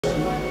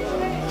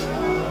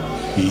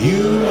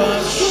You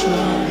have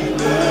shown me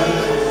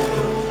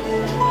mercy.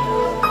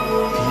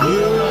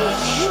 You have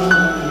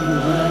shown me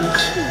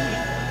mercy.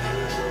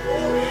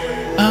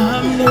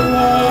 I'm the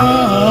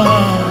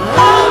one.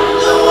 I'm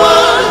the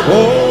one.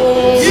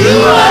 Oh, you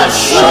have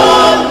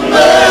shown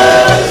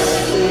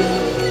mercy.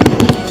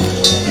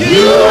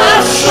 You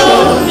have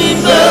shown me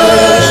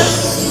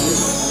mercy.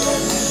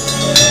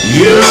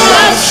 You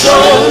have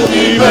shown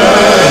me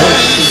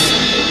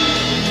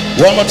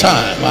mercy. One more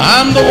time.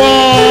 I'm the one.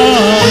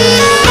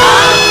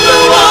 I'm the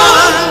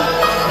one.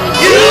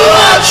 You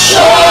have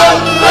shown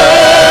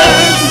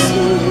mercy.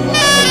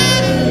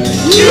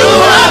 You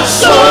have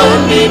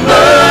shown me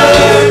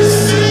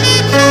mercy.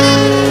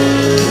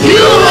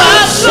 You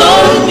have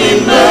shown me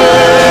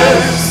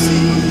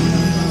mercy.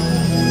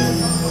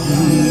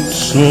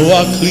 So I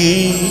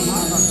cling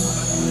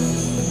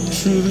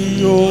to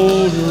the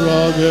old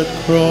rugged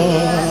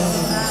cross,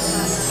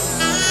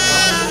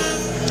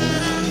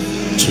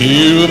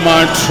 till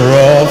my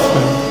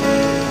trophy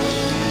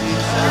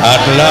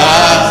at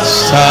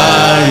last I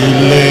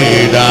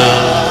lay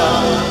down.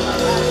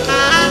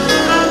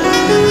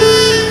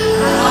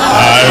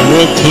 I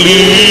will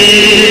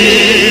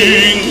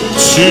cling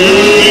to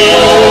the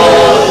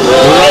old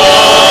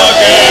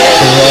rugged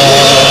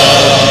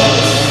cross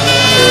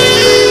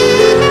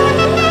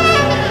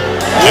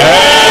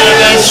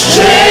and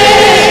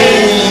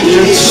exchange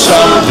it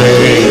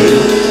someday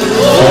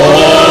for a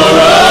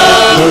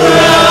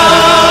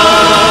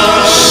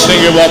crown.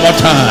 Sing it one more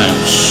time.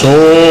 So I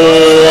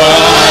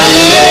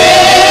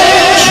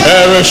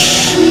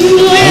cherish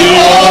the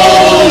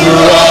old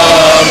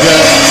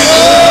rugged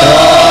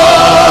cross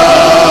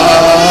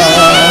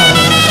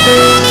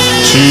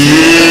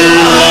till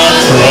my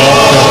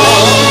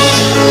cross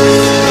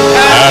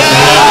at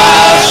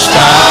last I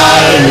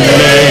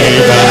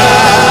lay down.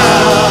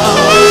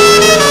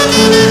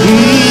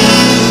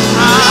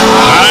 I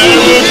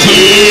will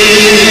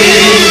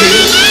cling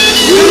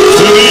to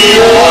the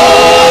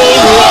old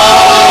rugged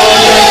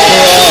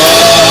cross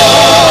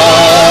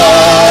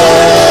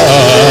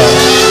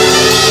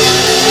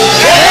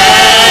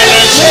and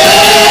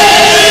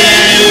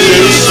exchange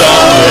it someday for a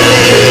crown.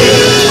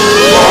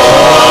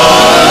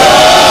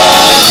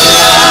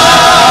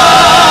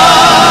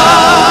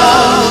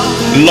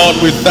 Lord,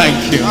 we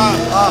thank you.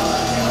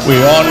 We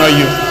honor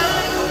you.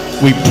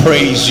 We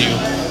praise you.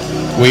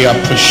 We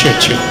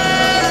appreciate you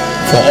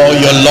for all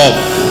your love,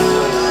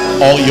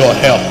 all your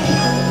help,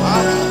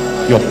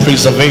 your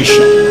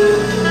preservation,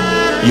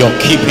 your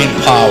keeping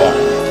power.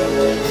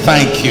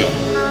 Thank you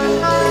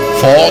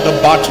for all the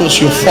battles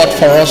you fought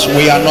for us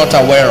we are not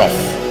aware of.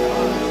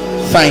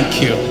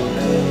 Thank you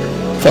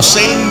for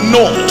saying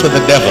no to the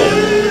devil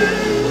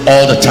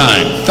all the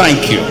time.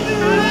 Thank you.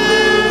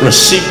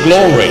 Receive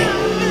glory.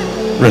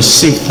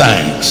 Receive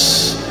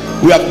thanks.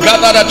 We have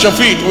gathered at your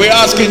feet. We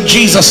ask in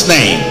Jesus'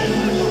 name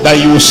that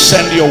you will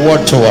send your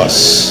word to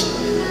us.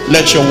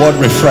 Let your word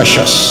refresh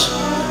us.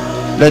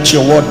 Let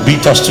your word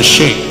beat us to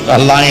shape,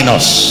 align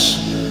us,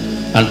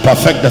 and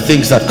perfect the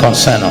things that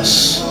concern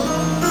us.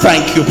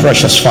 Thank you,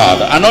 precious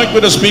Father. Anoint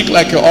me to speak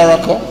like your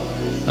oracle,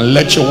 and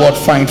let your word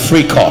find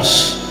free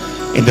course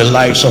in the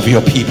lives of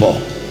your people.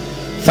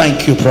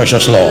 Thank you,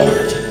 precious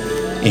Lord.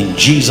 In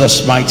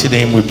Jesus' mighty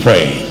name we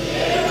pray.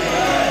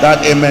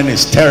 That amen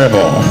is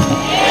terrible.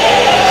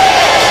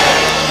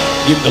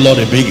 Give the Lord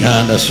a big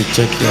hand as you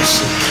take your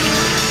seat.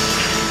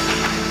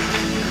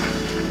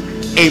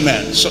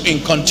 Amen. So in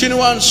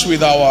continuance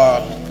with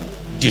our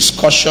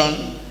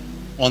discussion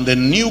on the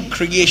new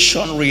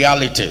creation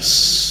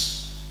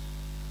realities,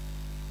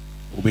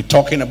 we'll be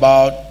talking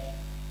about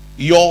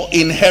your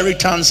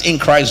inheritance in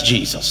Christ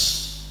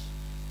Jesus.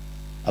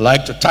 I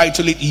like to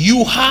title it,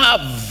 You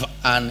Have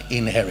an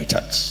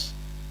Inheritance.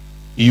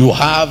 You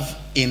have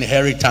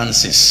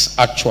inheritances,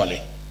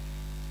 actually.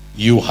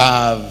 You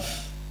have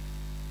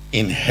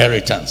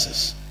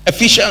inheritances.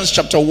 Ephesians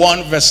chapter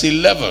 1 verse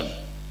 11.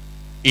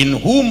 In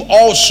whom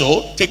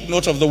also, take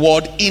note of the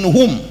word in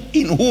whom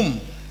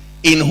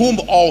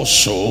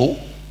also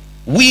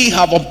we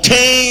have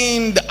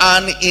obtained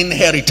an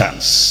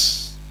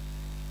inheritance.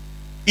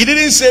 He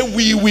didn't say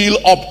we will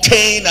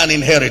obtain an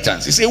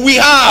inheritance. He said we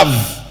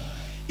have.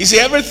 He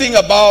said everything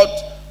about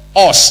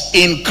us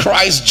in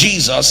Christ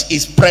Jesus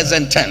is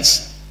present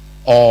tense.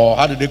 Or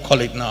how do they call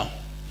it now?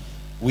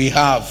 We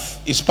have.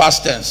 It's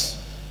past tense.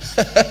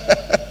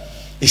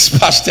 It's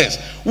past tense.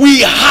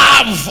 We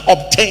have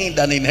obtained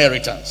an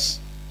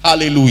inheritance.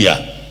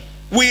 Hallelujah.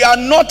 We are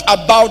not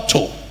about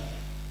to.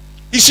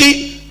 You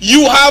see,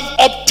 you have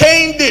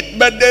obtained it,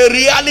 but the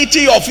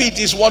reality of it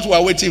is what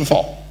we're waiting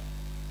for.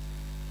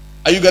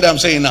 Are you getting what I'm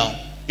saying now?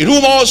 In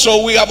whom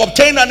also we have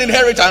obtained an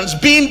inheritance,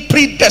 being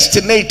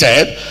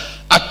predestinated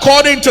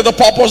according to the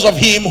purpose of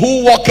him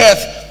who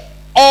worketh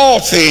all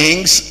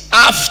things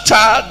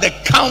after the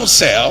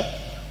counsel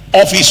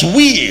of his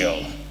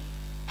will.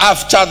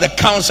 After the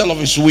counsel of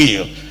his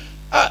will.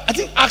 I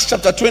think Acts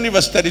chapter 20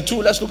 verse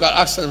 32. Let's look at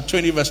Acts chapter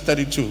 20 verse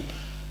 32.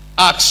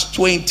 Acts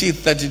 20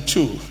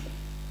 32.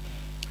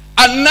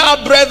 And now,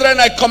 brethren,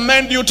 I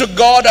commend you to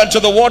God and to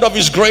the word of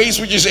his grace,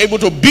 which is able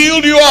to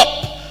build you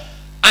up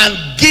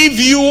and give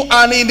you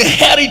an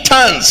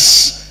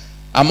inheritance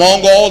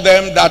among all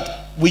them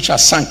that which are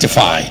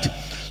sanctified.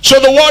 So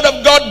the word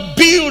of God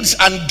builds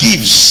and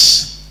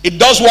gives. It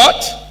does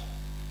what?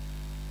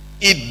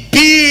 It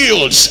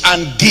builds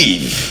and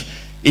gives.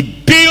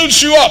 It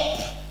builds you up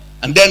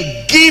and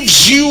then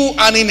gives you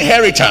an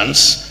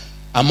inheritance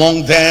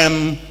among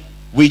them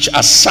which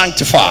are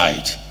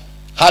sanctified.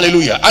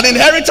 Hallelujah. An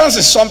inheritance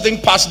is something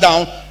passed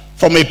down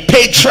from a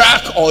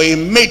patriarch or a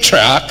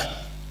matriarch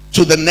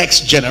to the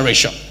next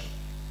generation.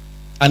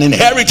 An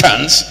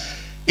inheritance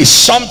is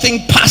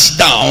something passed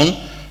down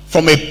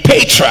from a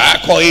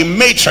patriarch or a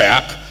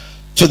matriarch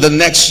to the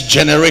next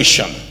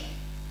generation.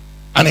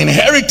 An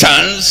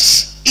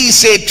inheritance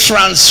is a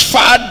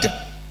transferred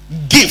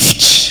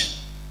gift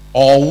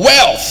or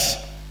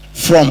wealth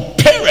from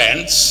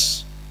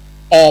parents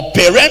or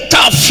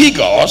parental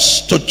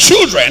figures to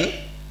children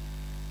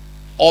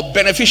or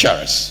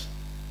beneficiaries.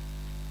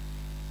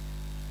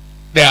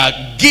 There are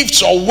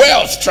gifts or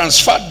wealth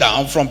transferred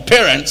down from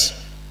parents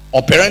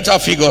or parental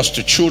figures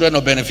to children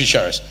or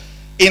beneficiaries.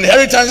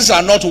 Inheritances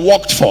are not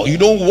worked for. You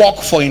don't work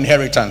for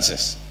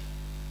inheritances.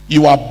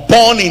 You are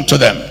born into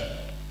them.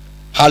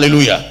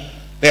 Hallelujah.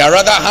 They are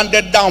rather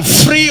handed down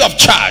free of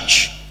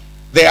charge.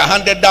 They are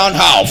handed down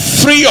how?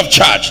 Free of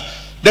charge.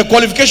 The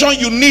qualification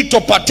you need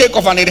to partake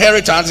of an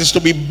inheritance is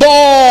to be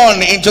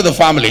born into the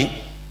family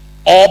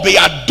or be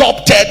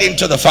adopted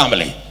into the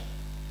family.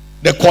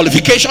 The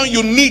qualification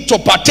you need to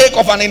partake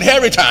of an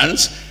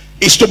inheritance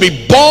is to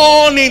be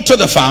born into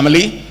the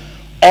family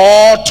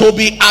or to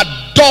be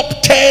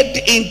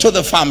adopted into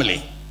the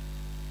family.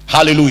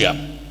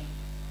 Hallelujah.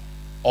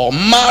 Or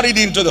married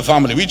into the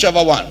family,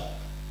 whichever one.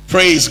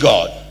 Praise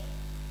God.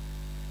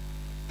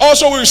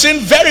 Also, we've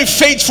seen very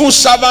faithful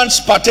servants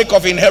partake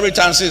of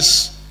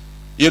inheritances,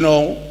 you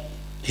know,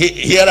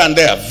 here and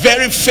there.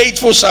 Very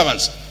faithful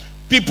servants.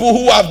 People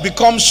who have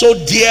become so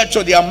dear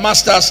to their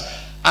masters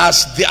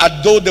as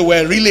though they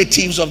were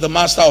relatives of the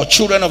master or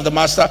children of the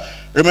master.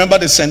 Remember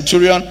the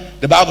centurion?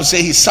 The Bible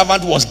says his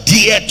servant was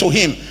dear to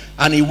him,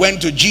 and he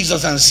went to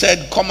Jesus and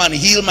said, come and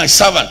heal my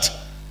servant.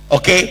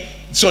 Okay,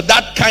 so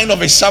that kind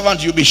of a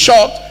servant, you'll be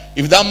shocked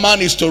if that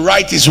man is to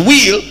write his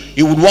will,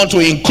 he would want to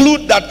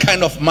include that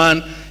kind of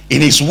man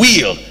in his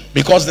will,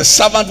 because the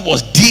servant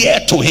was dear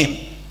to him.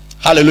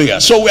 Hallelujah.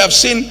 So we have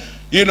seen,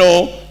 you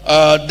know,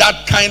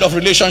 that kind of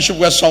relationship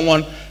where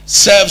someone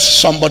serves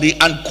somebody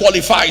and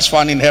qualifies for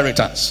an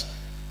inheritance.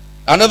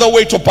 Another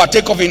way to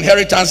partake of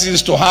inheritance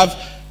is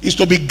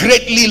to be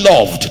greatly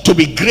loved. To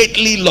be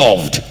greatly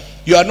loved.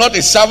 You are not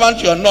a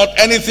servant, you are not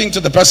anything to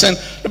the person.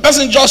 The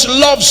person just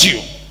loves you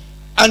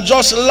and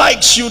just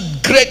likes you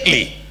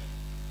greatly.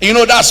 You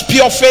know, that's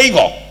pure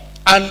favor.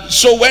 And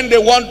so when they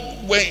want,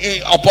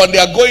 upon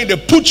their going, they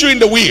put you in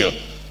the will,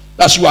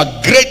 that you are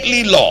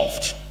greatly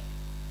loved.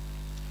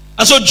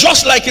 And so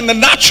just like in the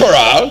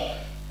natural,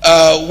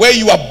 where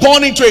you are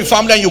born into a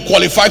family and you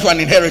qualify for an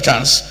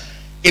inheritance,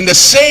 in the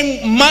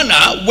same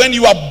manner, when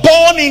you are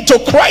born into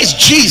Christ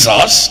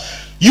Jesus,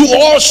 you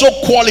also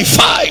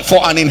qualify for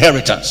an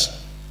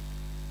inheritance.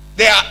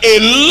 There are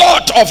a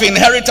lot of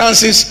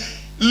inheritances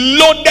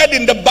loaded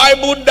in the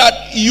Bible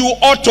that you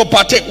ought to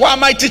partake. Why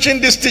am I teaching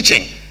this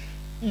teaching?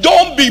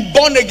 Don't be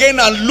born again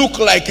and look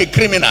like a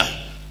criminal.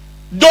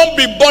 Don't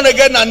be born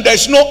again and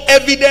there's no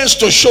evidence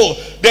to show.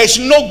 There's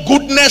no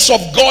goodness of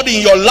God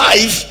in your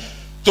life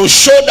to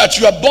show that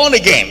you are born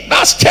again.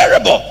 That's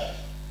terrible.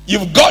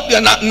 You've got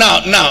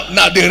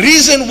now the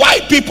reason why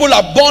people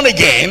are born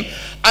again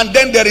and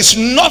then there is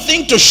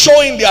nothing to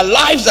show in their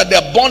lives that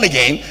they're born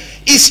again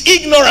is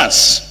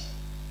ignorance.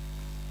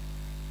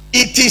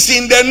 It is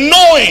in the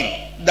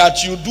knowing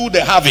that you do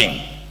the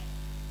having.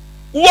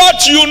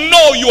 What you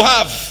know you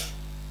have.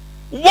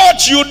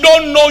 What you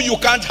don't know you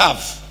can't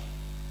have.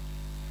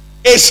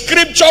 A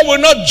scripture will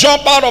not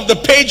jump out of the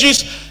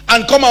pages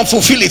and come and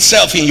fulfill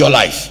itself in your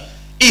life.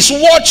 It's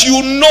what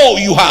you know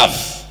you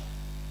have.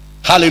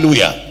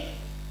 Hallelujah.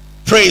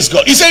 Praise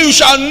God. He said you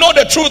shall know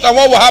the truth, and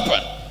what will happen?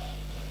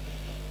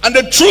 And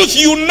the truth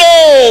you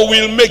know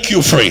will make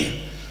you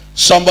free.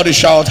 Somebody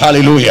shout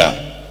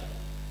hallelujah.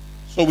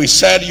 So we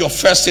said your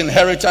first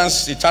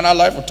inheritance, eternal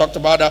life. We talked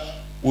about that.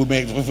 We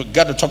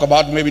get to talk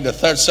about maybe the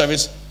third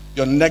service.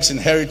 Your next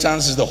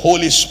inheritance is the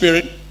Holy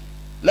Spirit.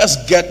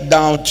 Let's get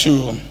down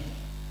to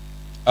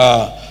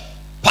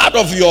part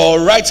of your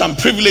rights and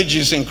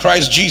privileges in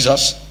Christ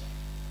Jesus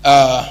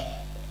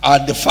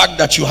are the fact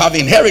that you have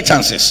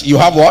inheritances. You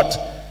have what?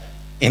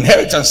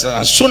 Inheritance. And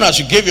as soon as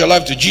you gave your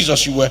life to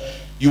Jesus, you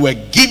were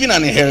given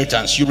an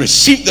inheritance. You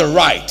received the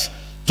right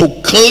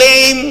to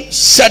claim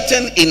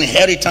certain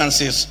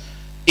inheritances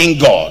in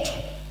God.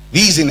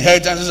 These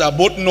inheritances are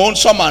both known.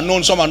 Some are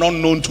known, some are not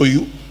known to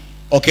you.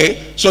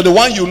 Okay, so the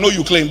one you know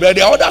you claim, but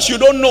the others you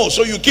don't know,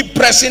 so you keep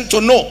pressing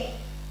to know.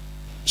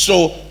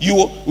 So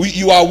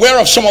you are aware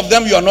of some of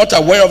them, you are not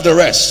aware of the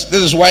rest.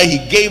 This is why he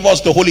gave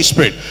us the Holy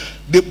Spirit.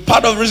 The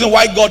part of the reason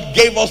why God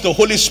gave us the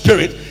Holy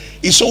Spirit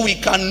is so we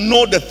can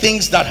know the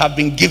things that have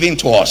been given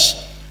to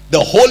us. The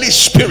Holy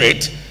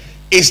Spirit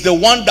is the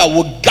one that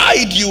will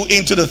guide you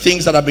into the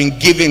things that have been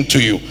given to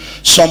you.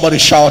 Somebody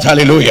shout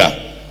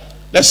hallelujah.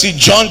 Let's see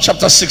John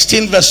chapter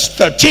 16 verse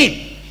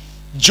 13.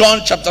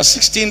 John chapter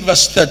 16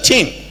 verse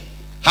 13.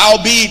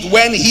 Howbeit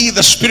when he,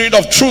 the Spirit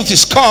of truth,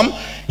 is come,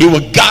 he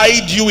will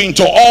guide you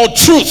into all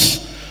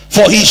truth.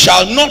 For he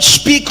shall not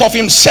speak of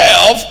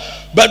himself,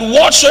 but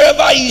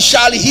whatsoever he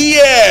shall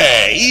hear,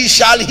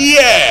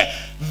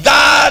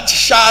 that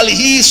shall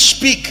he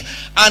speak,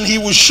 and he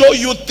will show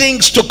you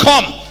things to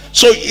come.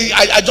 So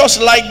I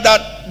just like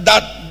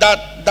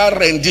that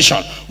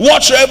rendition.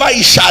 Whatsoever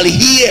he shall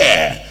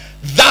hear,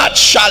 that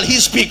shall he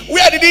speak.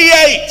 Where did he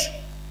hear it?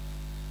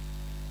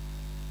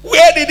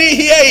 Where did he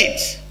hear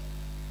it?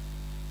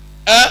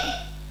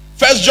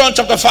 1 John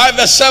chapter 5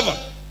 verse 7.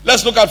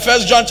 Let's look at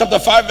 1 John chapter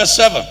 5 verse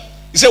 7.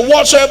 He said,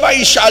 whatsoever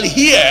he shall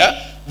hear,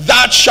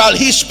 that shall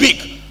he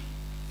speak.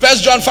 1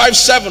 John 5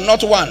 7,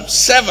 not 1.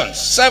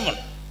 7.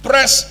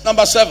 Press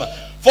number 7.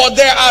 For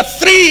there are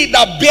three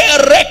that bear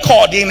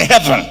record in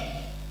heaven.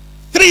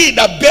 Three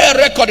that bear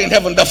record in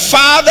heaven. The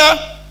Father,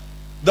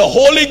 the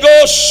Holy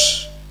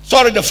Ghost.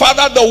 The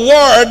Father, the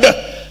Word,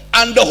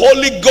 and the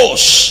Holy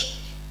Ghost.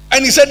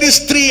 And he said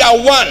these three are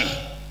one.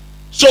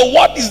 So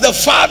what is the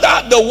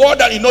Father, the Word,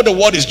 and you know the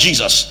Word is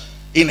Jesus.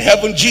 In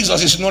heaven,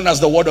 Jesus is known as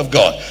the Word of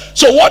God.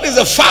 So what is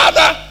the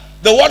Father,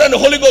 the Word, and the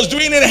Holy Ghost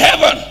doing in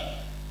heaven?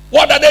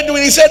 What are they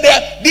doing? He said there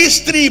are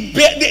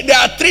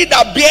three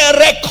that bear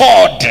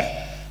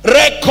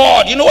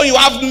record. You know, when you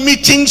have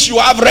meetings, you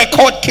have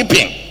record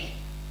keeping.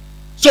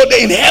 So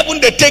in heaven,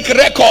 they take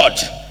record.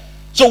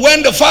 So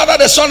when the Father,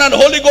 the Son, and the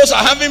Holy Ghost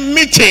are having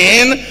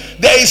meeting,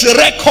 there is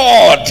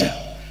record.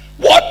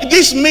 What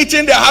this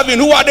meeting they're having,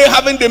 who are they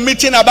having the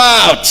meeting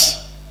about?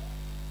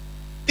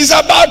 It's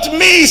about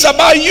me, it's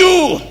about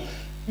you.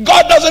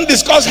 God doesn't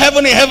discuss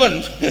heaven in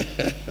heaven.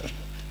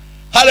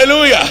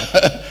 Hallelujah.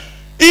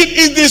 It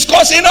is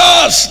discussing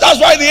us. That's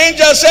why the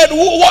angel said,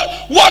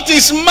 what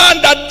is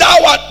man that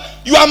thou art?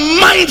 You are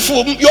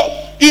mindful.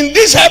 In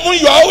this heaven,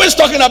 you are always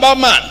talking about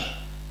man.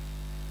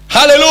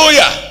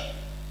 Hallelujah.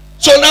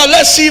 So now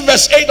let's see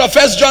verse 8 of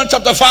 1 John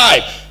chapter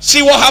 5.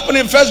 See what happened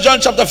in 1 John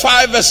chapter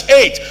 5 verse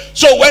 8.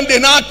 So when they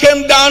now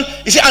came down,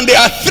 he said, and there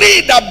are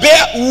three that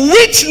bear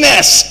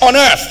witness on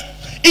earth.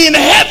 In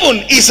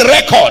heaven is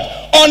record,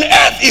 on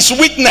earth is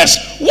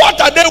witness. What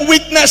are they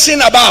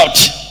witnessing about?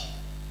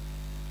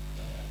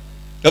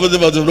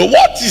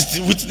 What is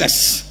the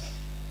witness?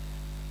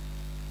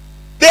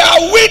 They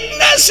are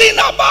witnessing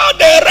about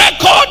the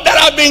record that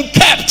have been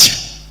kept.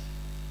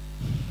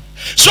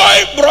 So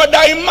if Brother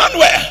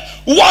Emmanuel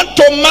want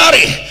to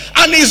marry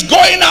and is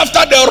going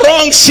after the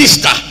wrong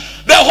sister,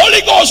 the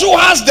Holy Ghost, who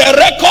has the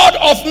record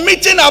of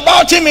meeting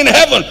about him in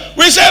heaven,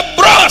 we say,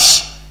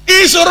 bros,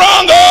 he's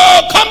wrong.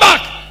 Oh, come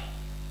back.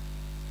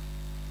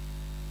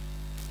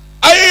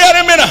 Are you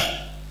hearing me now?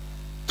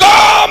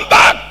 Come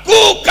back.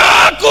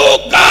 Kuka,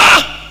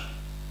 kuka.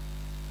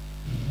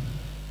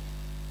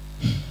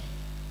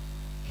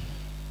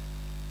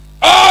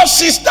 Oh,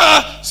 sister.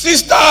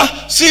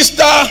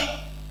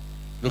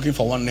 Looking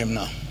for one name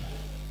now.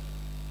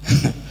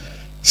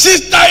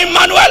 Sister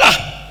Emanuela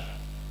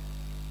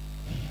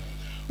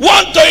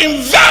want to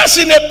invest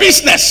in a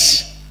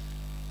business,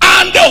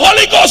 and the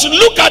Holy Ghost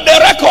look at the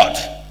record.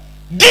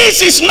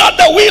 This is not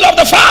the will of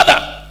the Father.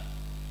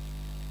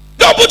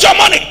 Don't put your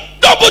money.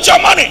 Don't put your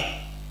money.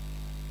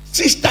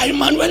 Sister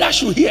Emanuela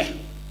should hear.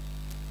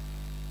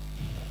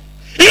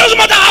 It doesn't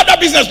matter how that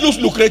business looks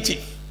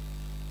lucrative.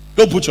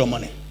 Don't put your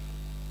money.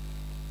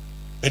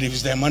 But if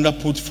it's the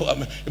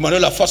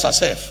Emanuela force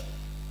herself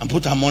and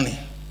put her money,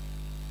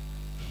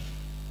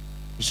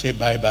 you say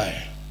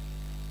bye-bye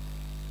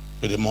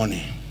to the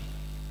money.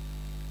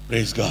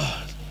 Praise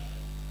God.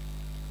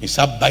 You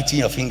start biting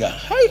your finger.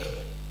 Hi.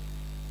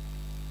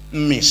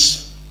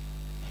 Miss.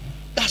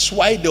 That's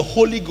why the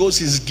Holy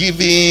Ghost is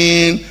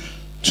given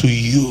to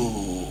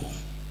you,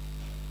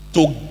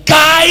 to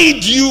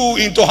guide you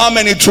into how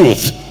many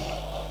truth?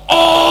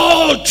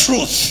 All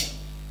truth.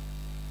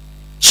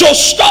 So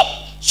stop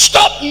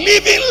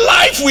living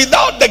life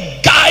without the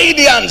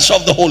guidance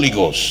of the Holy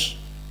Ghost.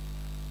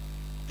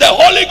 The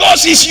Holy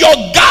Ghost is your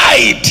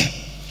guide.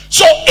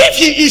 So if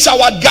he is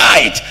our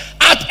guide,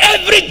 at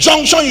every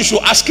junction you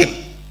should ask him.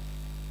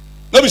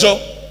 Maybe so.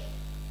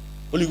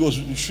 Holy Ghost,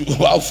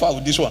 how far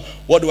with this one?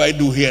 What do I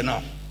do here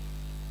now?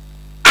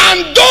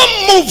 And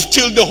don't move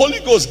till the Holy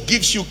Ghost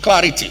gives you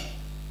clarity.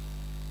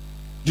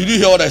 Did you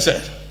hear what I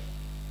said?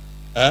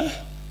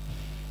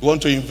 You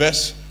want to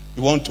invest?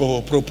 You want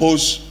to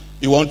propose?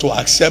 You want to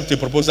accept a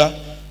proposal?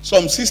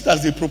 Some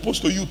sisters, they propose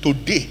to you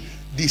today.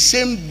 The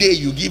same day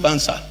you give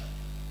answer.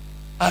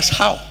 Ask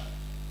how?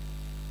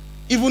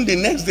 Even the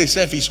next day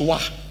self is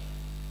what?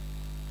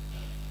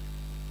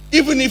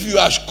 Even if you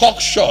are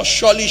cocksure,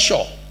 surely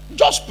sure,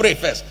 just pray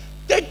first.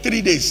 Take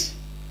 3 days.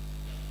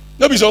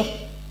 No be so.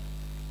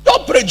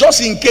 Don't pray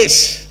just in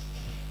case.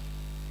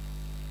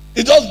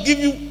 It just give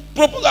you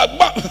proposal.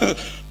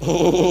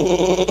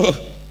 Oh,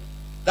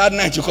 that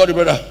night you call the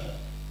brother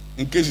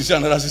in case you see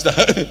another sister.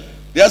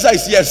 The answer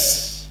is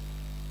yes.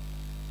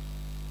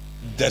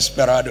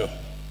 Desperado.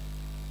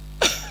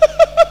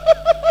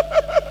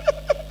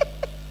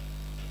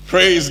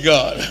 Praise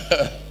God.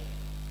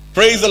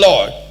 Praise the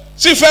Lord.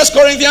 See 1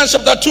 Corinthians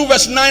chapter 2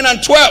 verse 9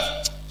 and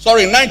 12.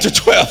 Sorry, 9 to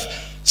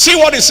 12. See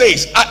what it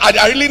says.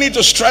 I really need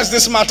to stress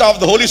this matter of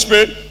the Holy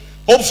Spirit.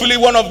 Hopefully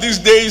one of these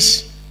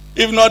days,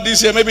 if not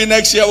this year, maybe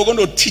next year, we're going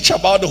to teach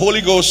about the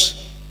Holy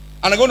Ghost.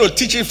 And I'm going to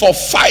teach it for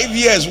 5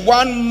 years.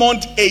 1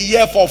 month a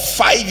year for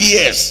 5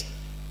 years.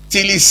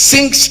 Till it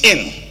sinks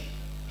in.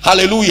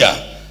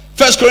 Hallelujah.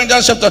 1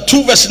 Corinthians chapter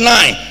 2 verse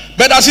 9.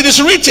 But as it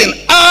is written,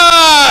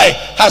 eye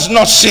has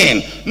not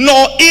seen,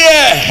 nor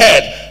ear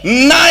heard,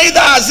 neither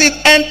has it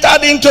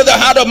entered into the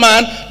heart of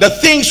man the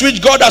things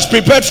which God has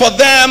prepared for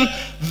them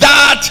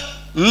that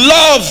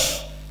love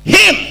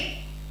him.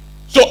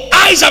 So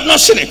eyes have not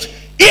seen it,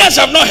 ears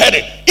have not heard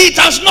it, it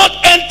has not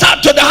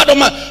entered to the heart of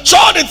man. So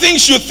all the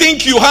things you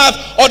think you have,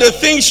 or the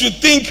things you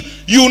think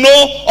you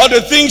know, or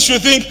the things you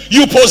think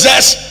you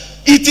possess,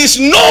 it is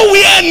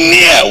nowhere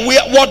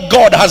near what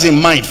God has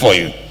in mind for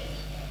you.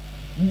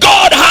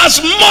 God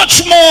has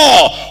much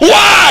more.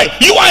 Why?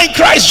 You are in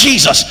Christ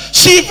Jesus.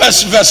 See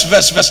verse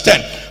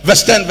 10.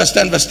 Verse 10.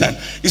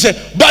 He said,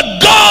 but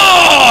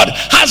God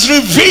has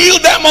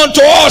revealed them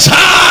unto us.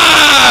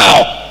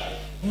 How?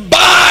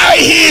 By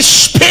his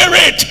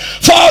Spirit.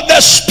 For the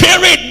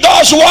Spirit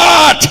does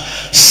what?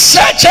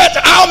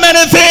 Searcheth how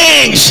many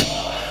things?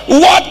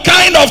 What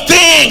kind of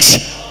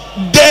things?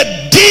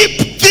 The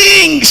deep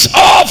things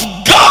of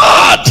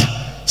God.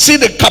 See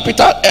the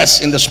capital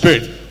S in the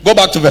Spirit. Go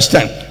back to verse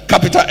 10.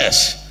 Capital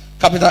S.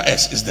 Capital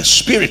S is the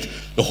Spirit,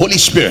 the Holy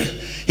Spirit.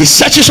 He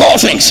searches all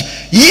things.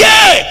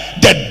 Yea,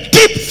 the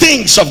deep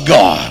things of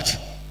God.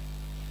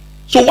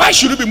 So why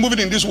should you be moving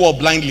in this world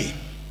blindly?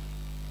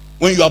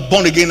 When you are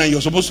born again and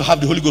you're supposed to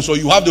have the Holy Ghost, or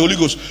you have the Holy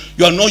Ghost,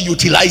 you are not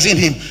utilizing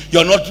him.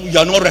 You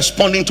are not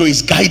responding to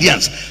his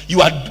guidance.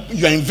 You are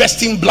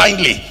investing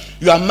blindly.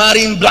 You are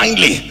marrying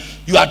blindly.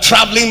 You are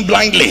traveling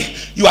blindly.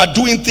 You are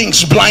doing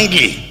things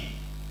blindly.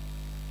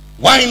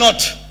 Why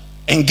not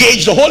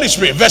engage the Holy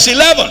Spirit? Verse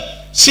 11.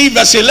 See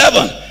verse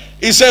 11.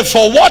 He said,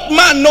 for what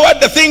man knoweth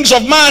the things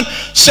of man,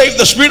 save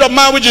the spirit of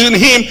man which is in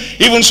him?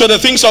 Even so the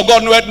things of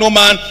God knoweth no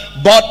man,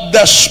 but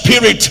the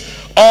Spirit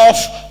of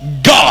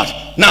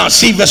God. Now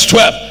see verse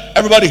 12.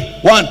 Everybody,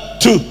 1,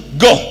 2,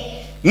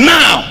 go.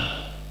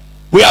 Now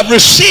we have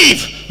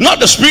received not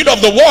the spirit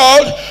of the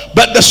world,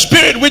 but the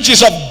Spirit which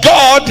is of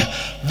God,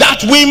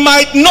 that we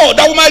might know.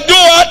 That we might do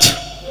what?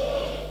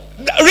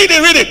 Read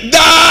it.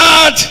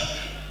 That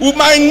we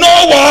might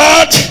know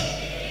what?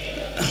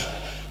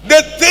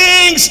 The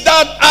things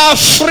that are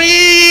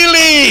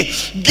freely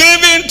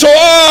given to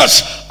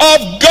us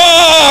of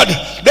God.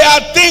 There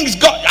are things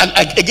God,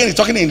 again he's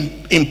talking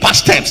in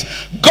past tense.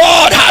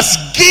 God has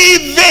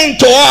given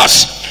to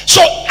us.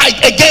 So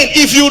again,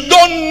 if you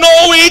don't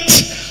know it,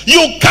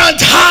 you can't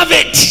have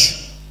it.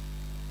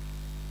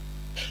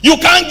 You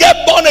can't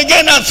get born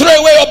again and throw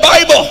away your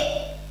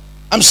Bible.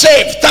 I'm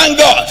saved, thank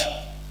God.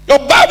 Your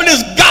Bible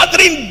is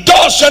gathering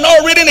dust, you're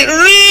not reading it.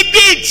 Read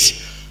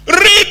it.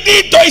 Read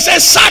it. He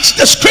says, search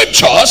the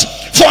scriptures,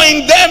 for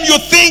in them you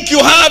think you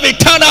have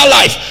eternal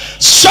life.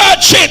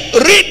 Search it.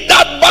 Read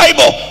that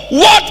Bible.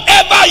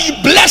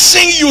 Whatever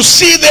blessing you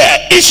see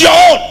there is your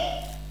own.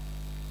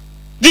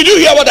 Did you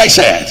hear what I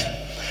said?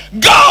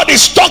 God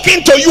is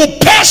talking to you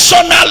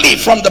personally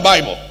from the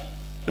Bible.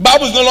 The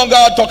Bible is no longer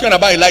talking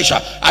about Elisha,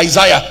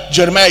 Isaiah,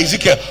 Jeremiah,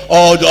 Ezekiel,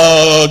 or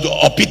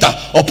Peter,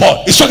 or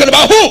Paul. It's talking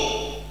about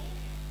who?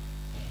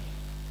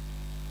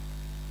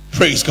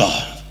 Praise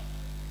God.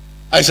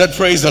 I said,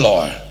 praise the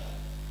Lord.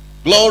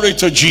 Glory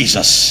to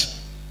Jesus.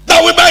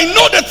 That we might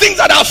know the things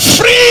that are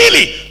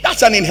freely,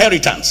 that's an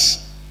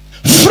inheritance,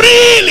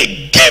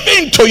 freely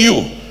given to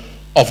you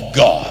of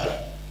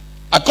God.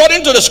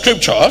 According to the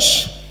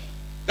scriptures,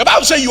 the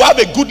Bible says you have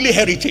a goodly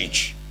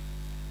heritage.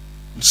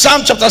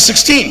 Psalm chapter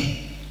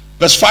 16,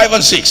 verse 5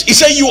 and 6. It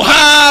says you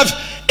have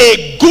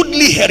a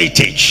goodly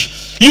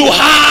heritage. You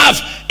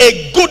have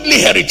a goodly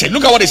heritage.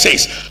 Look at what it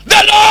says.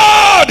 The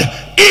Lord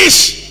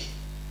is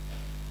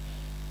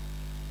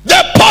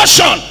the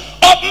portion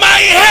of my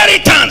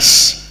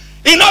inheritance.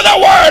 In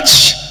other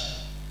words,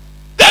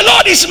 the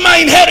Lord is my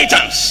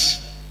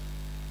inheritance,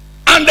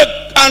 and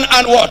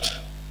what?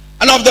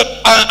 And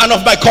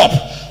of my cup.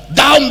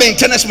 Thou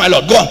maintainest my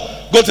Lord. Go on.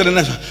 Go to the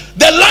next one.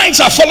 The lines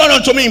are fallen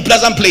unto me in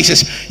pleasant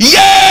places.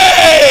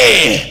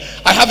 Yay!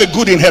 I have a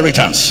good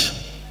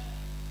inheritance.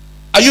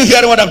 Are you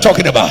hearing what I'm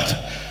talking about?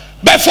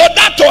 But for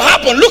that to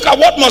happen, look at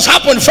what must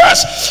happen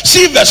first.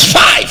 See verse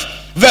 5.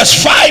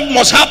 Verse 5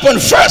 must happen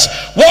first.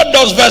 What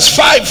does verse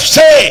 5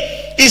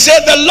 say? He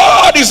said, the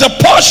Lord is a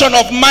portion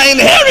of my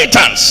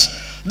inheritance.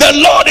 The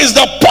Lord is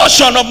the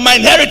portion of my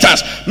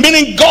inheritance.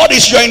 Meaning God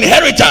is your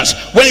inheritance.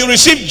 When you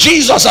receive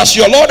Jesus as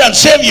your Lord and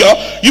Savior,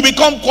 you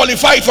become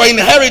qualified for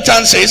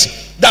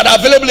inheritances that are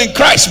available in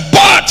Christ.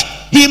 But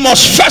he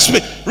must first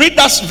be. Read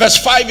that verse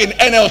 5 in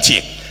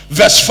NLT.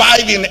 Verse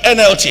 5 in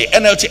NLT.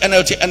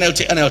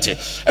 NLT.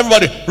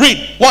 Everybody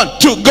read. 1,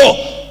 2,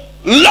 go.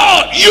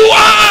 Lord, you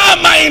are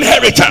my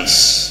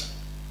inheritance.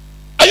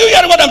 Are you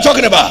hearing what I'm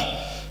talking about?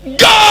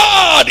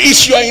 God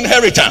is your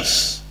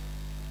inheritance.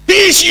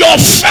 He is your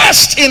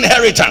first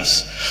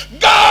inheritance.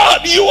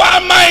 God, you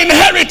are my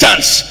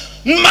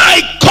inheritance,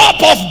 my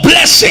cup of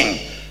blessing.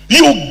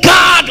 You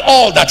guard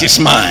all that is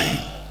mine.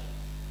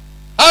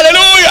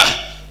 Hallelujah.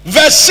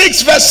 Verse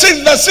 6, verse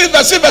 6, verse 6,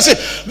 verse 6, verse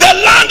 6. The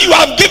land you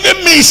have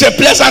given me is a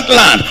pleasant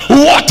land.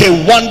 What a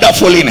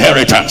wonderful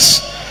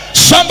inheritance.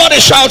 Somebody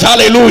shout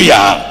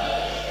hallelujah.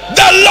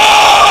 The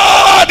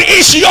Lord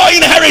is your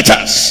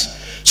inheritance.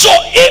 So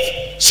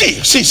if,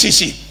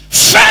 see.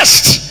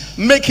 First,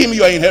 make him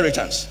your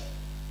inheritance.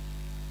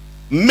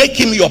 Make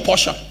him your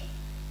portion.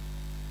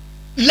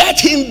 Let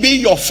him be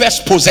your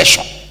first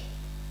possession.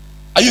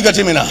 Are you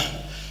getting me now?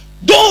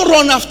 Don't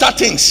run after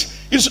things.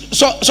 If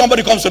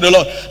somebody comes to the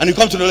Lord and you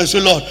come to the Lord and say,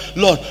 Lord,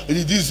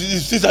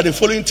 these are the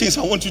following things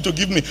I want you to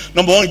give me.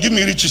 Number 1, give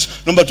me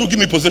riches. Number 2, give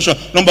me possession.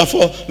 Number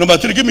 4, number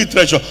 3, give me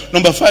treasure.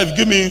 Number 5,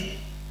 give me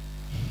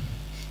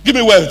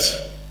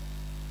wealth.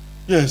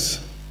 Yes.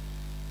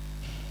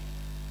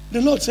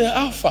 The Lord said,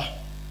 Alpha,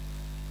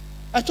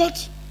 I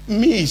thought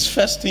me is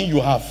first thing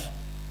you have.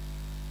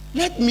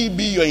 Let me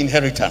be your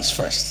inheritance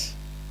first.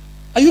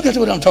 Are you getting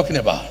what I'm talking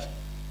about?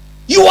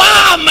 You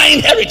are my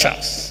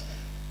inheritance.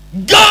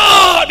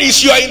 God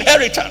is your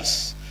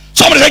inheritance.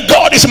 Somebody say,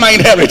 God is my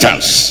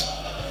inheritance.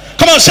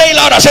 Come on, say it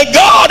louder. Say,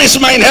 God is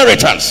my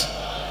inheritance.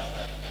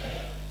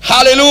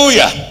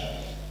 Hallelujah.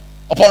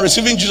 Upon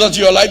receiving Jesus into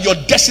your life, your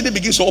destiny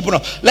begins to open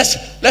up.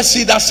 Let's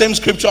see that same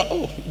scripture.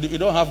 Oh, you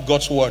don't have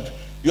God's word.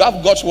 You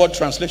have God's word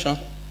translation.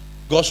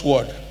 God's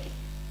word.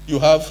 You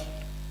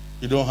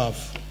don't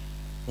have.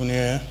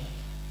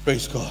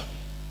 Praise God.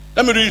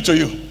 Let me read it to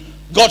you.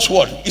 God's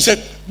word. He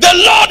said, the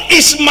Lord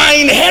is my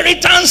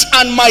inheritance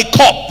and my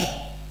cup.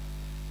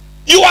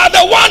 You are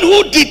the one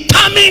who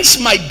determines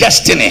my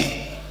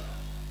destiny.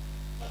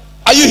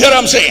 Are you hearing what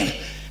I'm saying?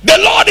 The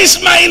Lord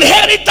is my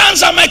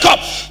inheritance and my cup.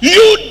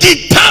 You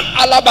determine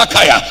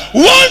Alabakaya.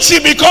 Once he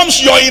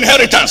becomes your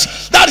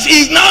inheritance, that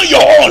is now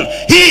your own.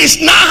 He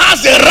now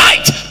has the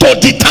right to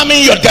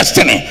determine your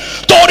destiny.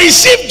 To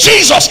receive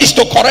Jesus is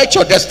to correct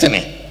your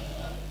destiny.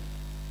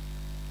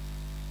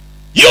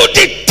 You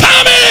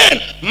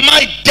determine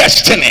my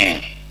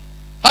destiny.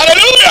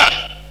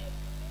 Hallelujah.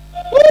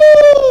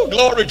 Woo,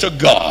 glory to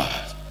God.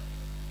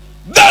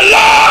 The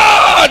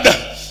Lord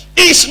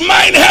is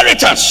my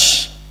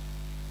inheritance.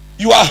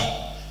 You are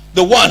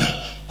the one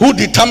who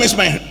determines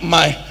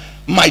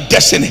my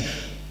destiny.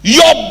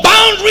 Your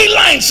boundary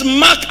lines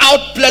mark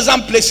out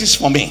pleasant places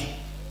for me.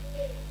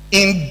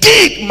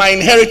 Indeed, my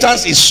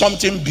inheritance is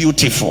something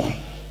beautiful.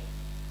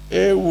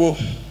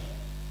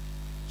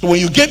 So when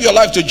you gave your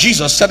life to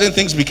Jesus, certain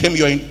things became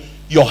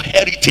your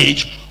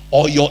heritage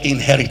or your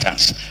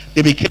inheritance.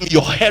 They became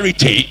your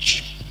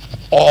heritage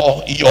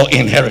or your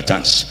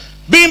inheritance.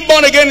 Being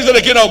born again into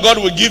the kingdom of God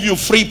will give you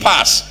free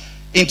pass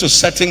into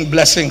certain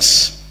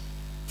blessings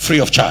free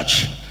of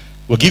charge.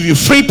 Will give you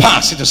free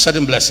pass into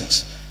certain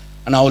blessings.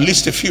 And I'll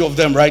list a few of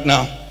them right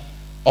now,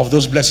 of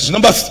those blessings.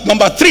 Number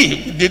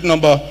 3, we did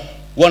number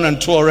 1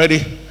 and 2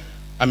 already.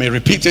 I may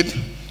repeat it.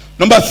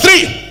 Number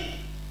 3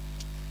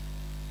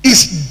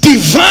 is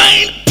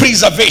divine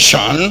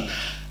preservation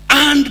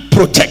and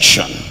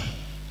protection.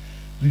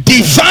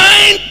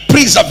 Divine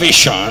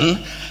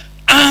preservation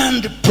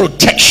and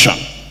protection.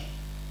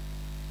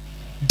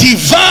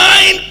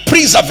 Divine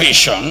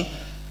preservation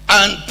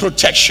and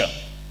protection.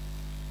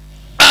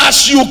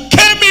 As you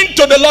came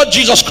into the Lord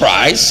Jesus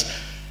Christ,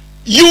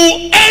 you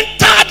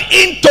entered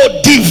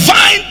into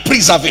divine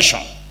preservation.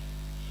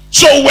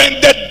 So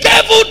when the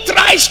devil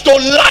tries to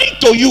lie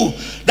to you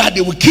that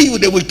they will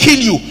kill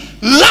you,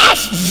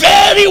 laugh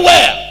very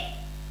well,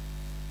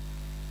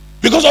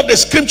 because of the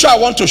scripture I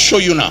want to show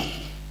you now.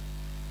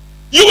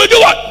 You will do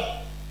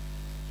what?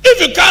 If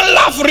you can't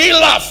laugh, real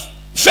laugh,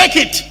 fake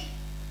it.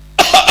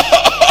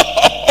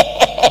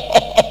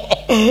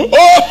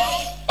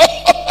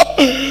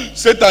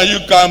 Satan, you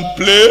can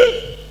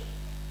play.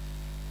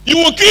 You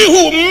will kill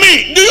who?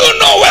 Me. Do you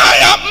know where I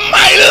am?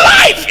 My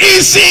life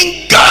is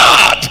in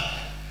God.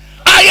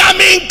 I am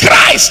in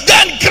Christ.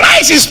 Then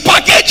Christ is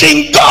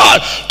packaging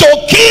God.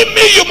 To kill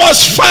me, you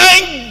must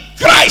find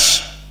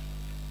Christ.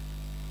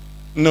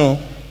 No.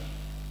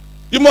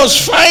 You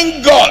must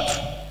find God.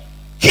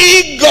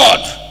 Kill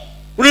God.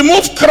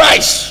 Remove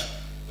Christ.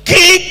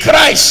 Kill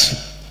Christ.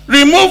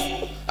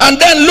 Remove and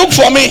then look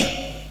for me.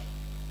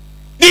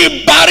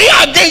 The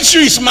barrier against you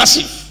is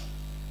massive.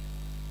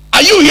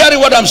 Are you hearing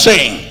what I'm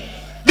saying?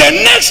 The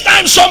next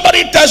time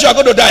somebody tells you you're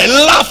going to die,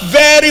 laugh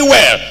very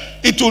well.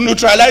 It will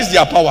neutralize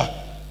their power.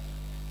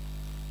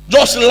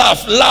 Just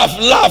laugh, laugh,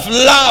 laugh,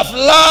 laugh,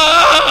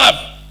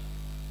 laugh.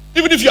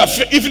 Even if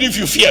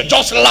you fear,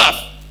 just laugh.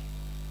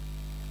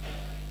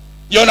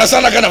 You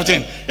understand that kind of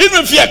thing? Even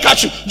if fear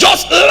catch you,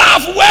 just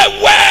laugh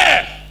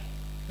well.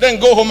 Then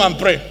go home and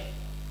pray.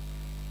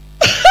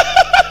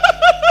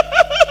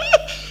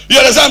 You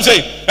understand what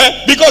I'm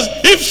saying? Because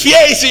if fear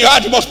is in your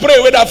heart, you must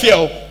pray with that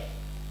fear.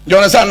 You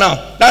understand now?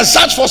 Then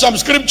search for some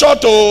scripture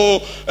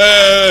to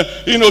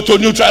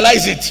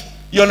neutralize it.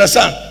 You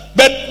understand?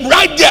 But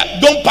right there,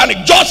 don't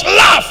panic. Just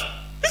laugh.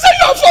 He said,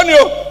 you're funny.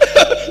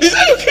 He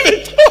said, you kill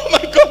it. Oh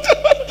my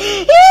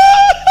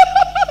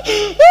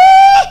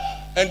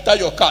God. Enter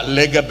your car.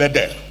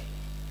 Legebede.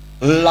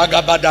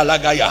 Lagabada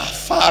lagaya.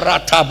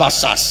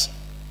 Faratabasas.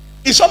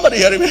 Is somebody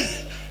hearing me?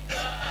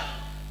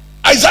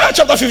 Isaiah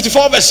chapter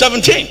 54 verse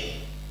 17.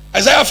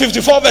 Isaiah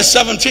 54 verse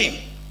 17.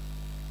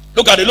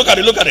 Look at it, look at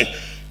it, look at it.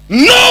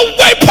 No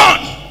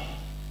weapon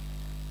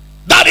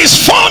that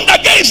is formed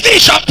against thee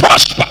shall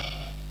prosper,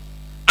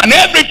 and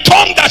every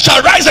tongue that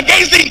shall rise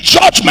against thee in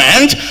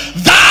judgment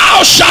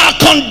thou shalt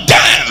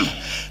condemn.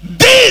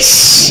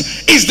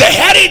 This is the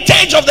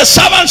heritage of the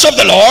servants of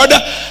the Lord,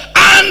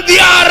 and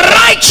their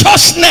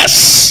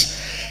righteousness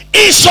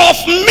is of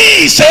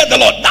me, said the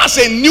Lord. That's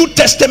a New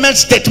Testament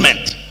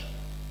statement.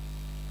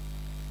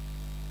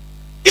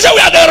 He said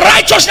we are the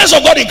righteousness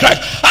of God in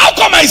Christ. How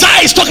come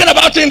Isaiah is talking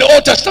about it in the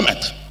Old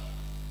Testament?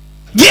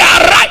 They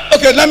are right.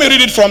 Okay, let me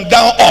read it from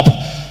down up.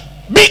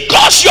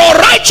 Because your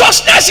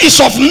righteousness is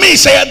of me,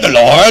 saith the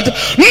Lord,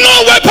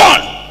 no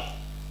weapon,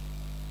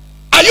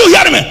 are you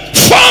hearing me,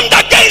 formed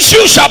against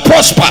you shall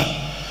prosper,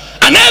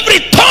 and every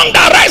tongue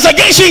that rises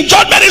against you in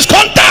judgment is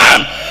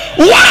condemned.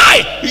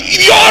 Why?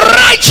 Your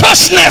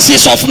righteousness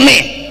is of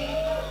me.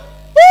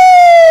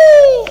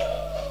 Woo!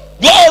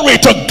 Glory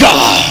to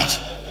God.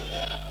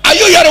 Are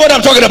you hearing what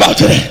I'm talking about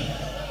today?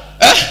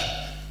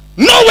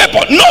 No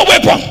weapon, no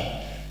weapon.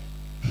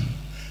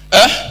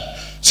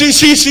 See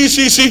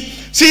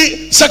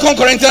 2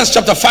 Corinthians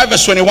chapter 5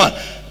 verse 21.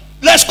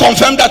 Let's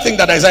confirm that thing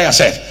that Isaiah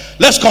said.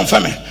 Let's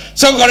confirm it.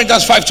 2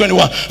 Corinthians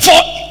 5:21.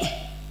 For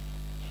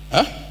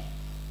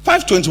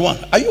 5:21.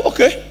 Are you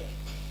okay?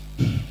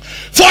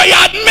 For he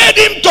had made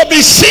him to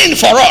be sin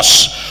for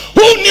us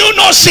who knew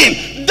no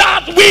sin,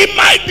 that we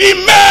might be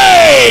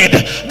made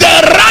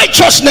the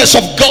righteousness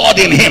of God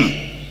in him.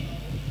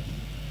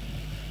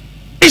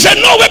 He said,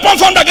 no weapon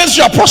formed against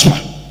you shall prosper,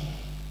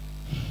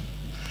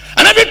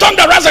 and every tongue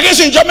that rises against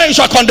you in judgment you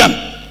shall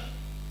condemn.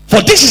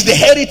 For this is the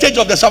heritage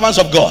of the servants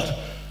of God.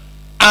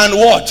 And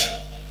what?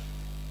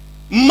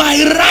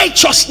 My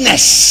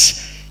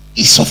righteousness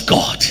is of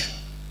God.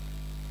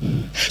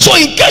 So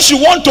in case you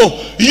want to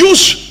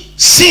use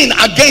sin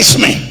against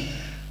me,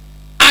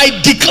 I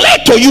declare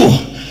to you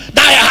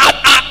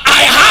that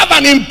I have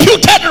an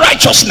imputed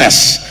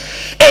righteousness,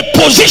 a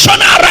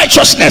positional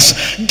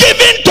righteousness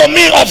given to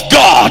me of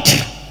God.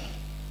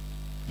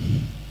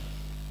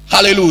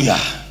 Hallelujah.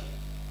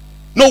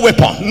 No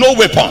weapon, no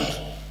weapon.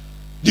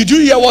 Did you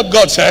hear what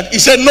God said? He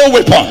said no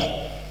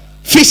weapon,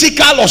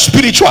 physical or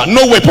spiritual,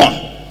 no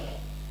weapon.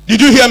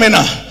 Did you hear me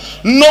now?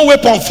 No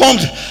weapon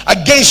formed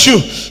against you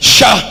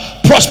shall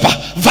prosper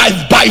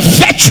by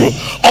virtue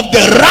of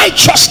the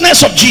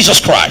righteousness of Jesus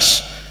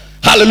Christ.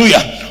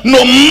 Hallelujah.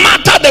 No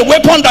matter the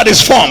weapon that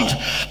is formed,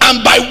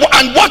 and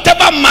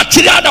whatever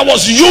material that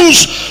was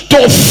used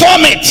to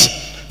form it,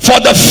 for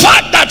the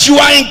fact that you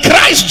are in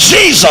Christ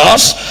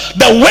Jesus,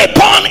 the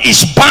weapon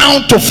is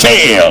bound to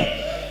fail.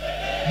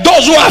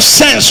 Those who have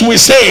sense will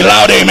say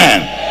loud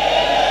amen.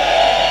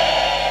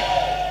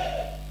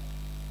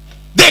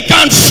 They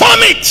can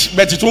form it,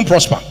 but it won't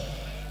prosper.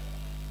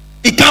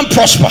 It can't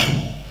prosper.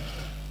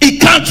 It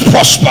can't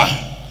prosper.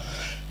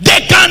 They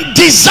can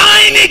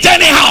design it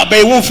anyhow, but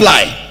it won't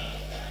fly.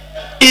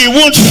 It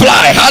won't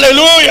fly.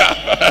 Hallelujah.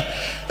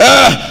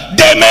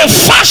 They may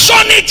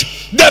fashion it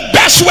the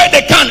best way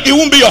they can. It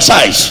won't be your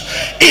size.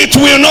 It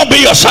will not be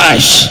your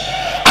size.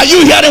 Are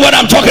you hearing what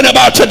I'm talking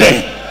about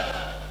today?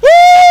 Woo!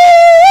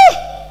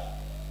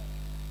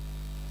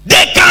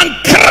 They can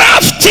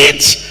craft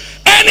it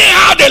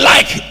anyhow they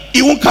like.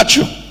 It won't catch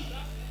you.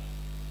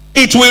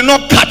 It will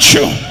not catch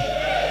you.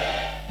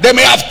 They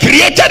may have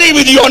created it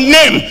with your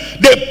name.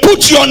 They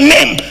put your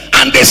name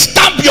and they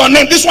stamp your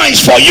name. This one is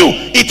for you.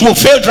 It will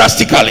fail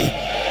drastically.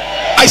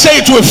 I say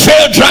it will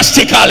fail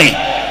drastically.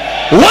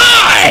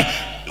 Why?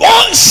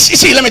 Oh,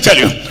 see, let me tell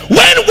you.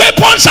 When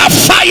weapons are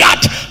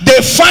fired,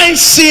 they find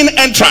sin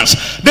entrance.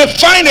 They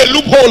find a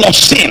loophole of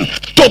sin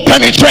to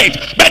penetrate.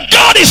 But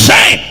God is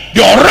saying,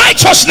 your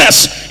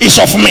righteousness is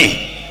of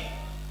me.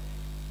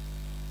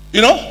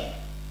 You know,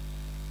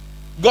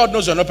 God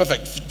knows you're not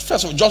perfect.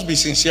 First of all, just be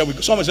sincere with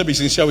God. Someone say be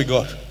sincere with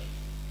God.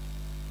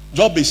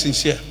 Just be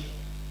sincere.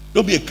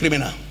 Don't be a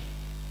criminal.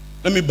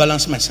 Let me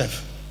balance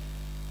myself.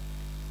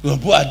 You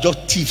people are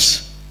just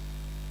thieves.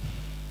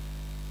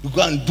 You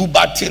go and do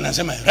bad things and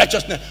say my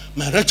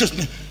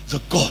righteousness is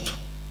of God.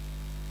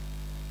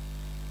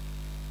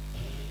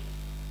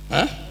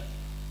 Huh?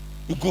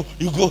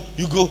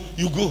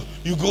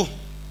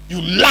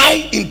 You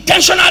lie,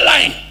 intentional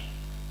lying.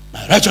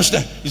 My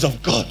righteousness is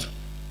of God.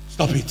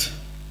 Stop it.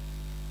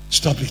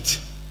 Stop it.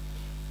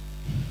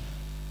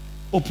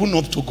 Open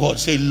up to God.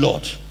 Say,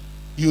 Lord,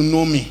 you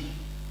know me.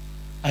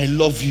 I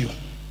love you.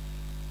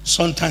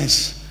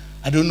 Sometimes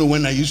I don't know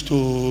when I used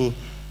to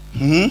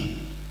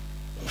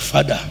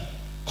Father,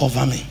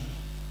 cover me.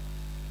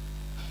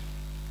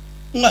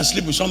 I'm gonna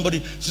sleep with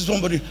somebody, see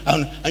somebody,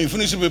 and you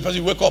finish sleeping with a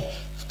person, you wake up,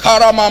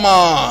 Kara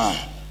mama,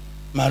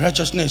 my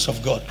righteousness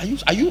of God.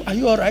 Are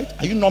you all right?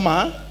 Are you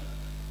normal?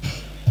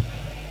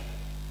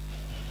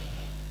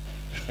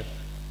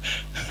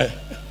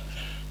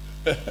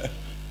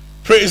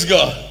 Praise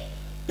God.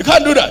 You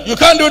can't do that. You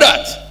can't do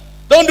that.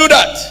 Don't do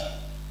that.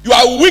 You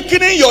are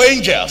weakening your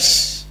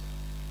angels.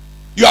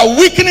 You are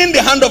weakening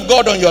the hand of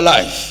God on your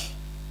life.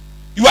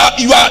 You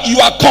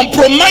are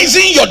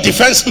compromising your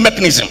defense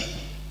mechanism.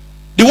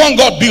 The one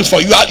God built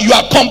for you. You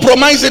are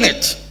compromising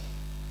it.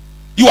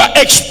 You are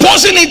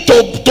exposing it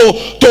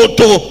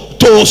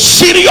to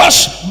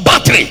serious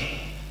battery.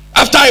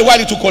 After a while,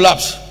 it will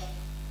collapse.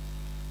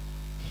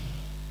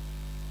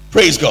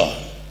 Praise God.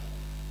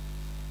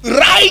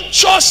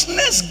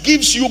 Righteousness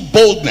gives you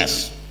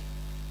boldness.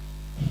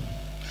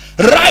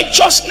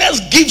 Righteousness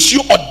gives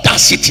you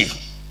audacity.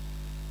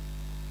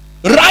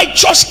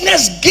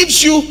 Righteousness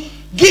gives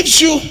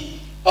you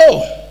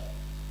oh,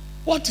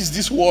 what is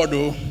this word?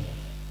 Oh,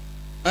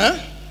 huh?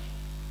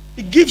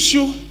 It gives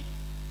you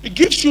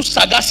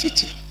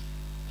sagacity.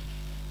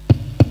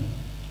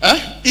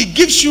 Huh? It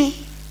gives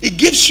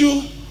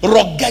you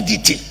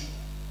ruggedity.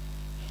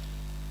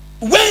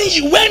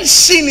 When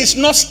sin is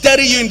not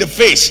staring you in the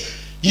face,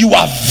 you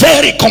are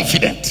very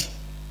confident.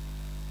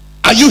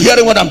 Are you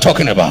hearing what I'm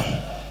talking about?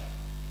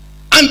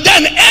 And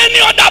then any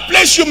other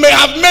place you may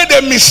have made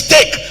a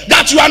mistake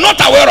that you are not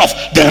aware of,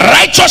 the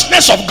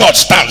righteousness of God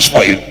stands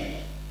for you.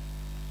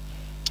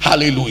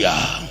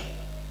 Hallelujah.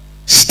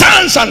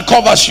 Stands and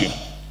covers you.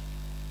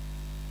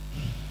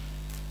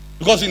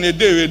 Because in a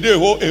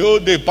whole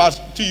day pass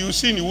till you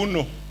sin, you won't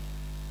know.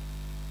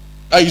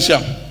 Are you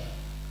sure?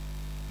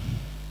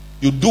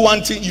 You do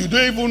one thing, you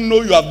don't even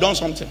know you have done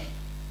something.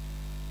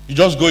 You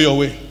just go your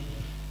way.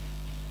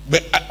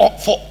 But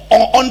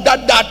under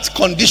that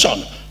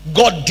condition,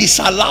 God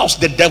disallows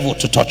the devil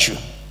to touch you.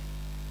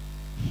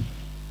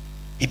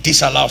 He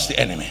disallows the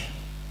enemy.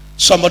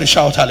 Somebody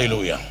shout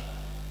hallelujah.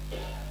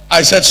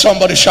 I said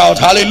somebody shout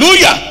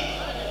hallelujah.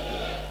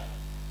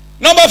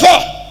 Number 4.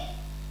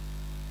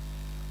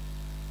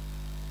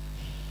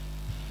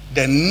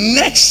 The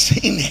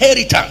next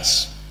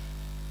inheritance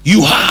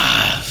you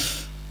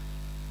have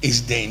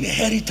is the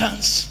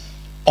inheritance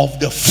of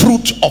the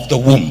fruit of the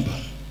womb.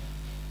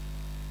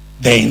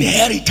 The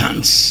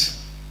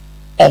inheritance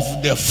of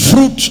the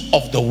fruit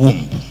of the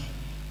womb.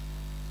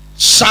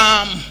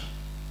 Psalm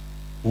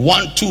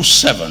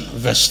 127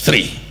 verse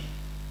 3.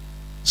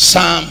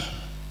 Psalm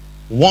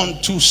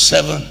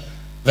 127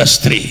 verse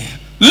 3.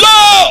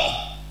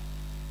 Lo,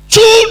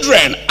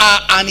 children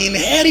are an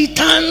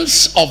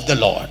inheritance of the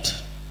Lord.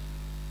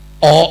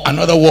 Or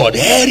another word,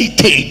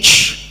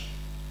 heritage.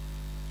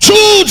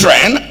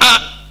 Children are,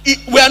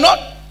 we are not,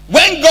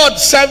 when God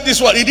said this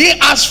word, he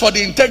didn't ask for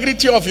the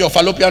integrity of your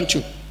fallopian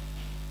tube,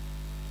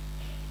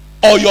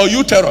 or your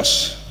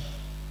uterus,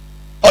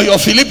 or your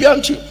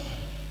Philippian tube,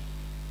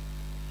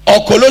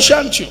 or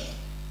Colossian tube,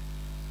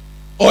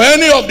 or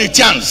any of the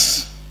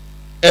chants,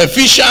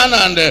 Ephesians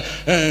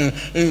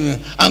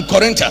and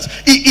Corinthians.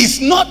 He's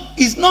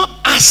not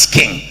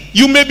asking.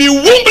 You may be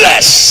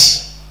wombless.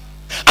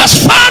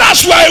 As far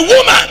as you are a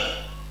woman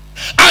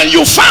and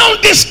you found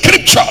this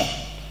scripture,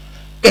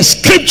 the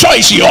scripture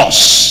is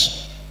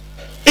yours.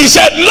 He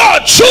said,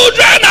 Lord,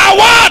 children are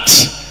what?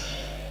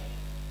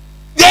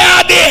 They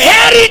are the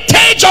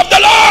heritage of the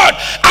Lord,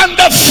 and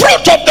the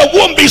fruit of the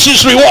womb is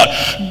his reward.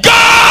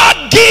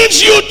 God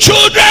gives you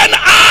children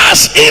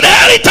as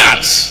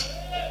inheritance.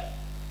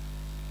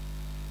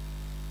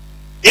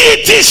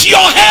 It is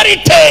your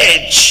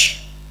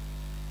heritage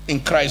in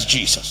Christ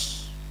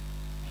Jesus.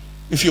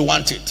 If you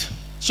want it,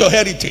 it's your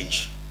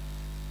heritage.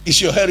 It's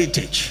your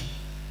heritage.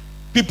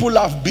 People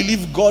have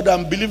believed God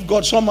and believed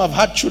God. Some have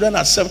had children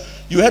at 7.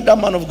 You heard that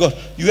man of God.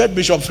 You heard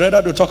Bishop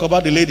Freda to talk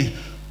about the lady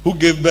who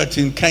gave birth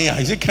in Kenya.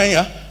 Is it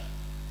Kenya?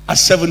 At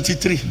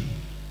 73.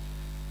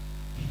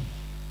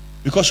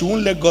 Because she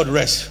won't let God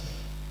rest.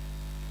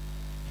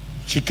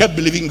 She kept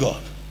believing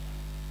God.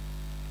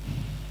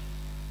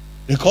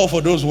 They call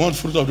for those who want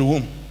fruit of the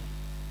womb.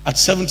 At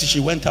 70, she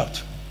went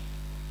out.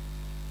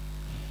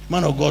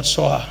 Man of God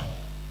saw her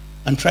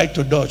and tried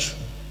to dodge.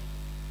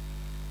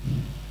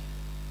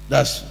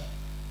 That's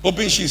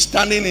hoping she's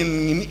standing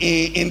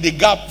in the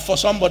gap for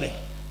somebody.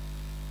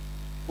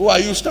 Who are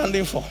you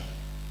standing for?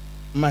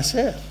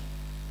 Myself.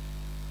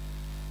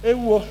 Hey,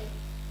 whoa.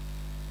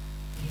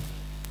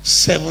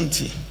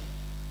 70.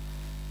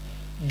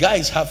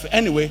 Guys have,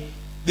 anyway,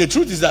 the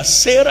truth is that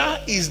Sarah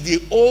is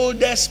the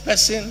oldest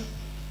person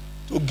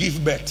to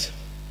give birth.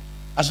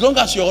 As long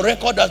as your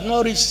record does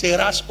not reach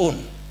Sarah's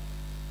own,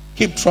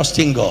 keep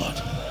trusting God.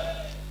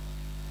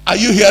 Are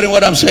you hearing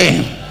what I'm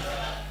saying?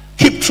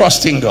 Keep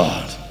trusting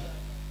God.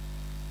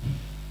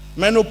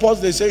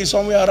 Menopause, they say, is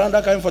somewhere around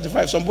that kind of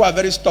 45. Some people are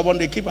very stubborn.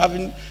 They keep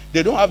having,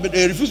 they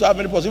refuse to have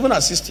menopause, even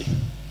at 60.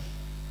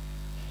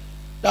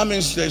 That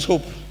means there's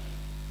hope.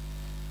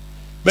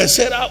 But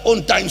Sarah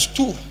own times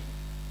 2,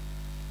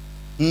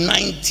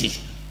 90.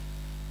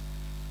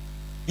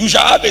 You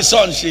shall have a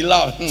son, she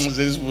laughed.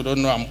 These people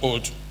don't know I'm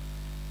old.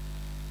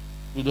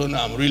 You don't know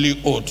I'm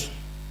really old.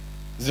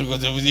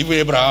 Because it was even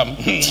Abraham.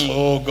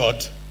 Oh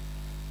God.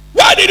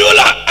 Why did you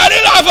laugh? I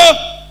didn't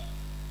laugh.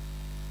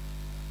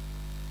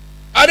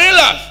 I didn't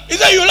laugh. He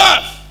said you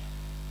laugh.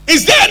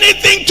 Is there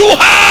anything too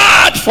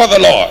hard for the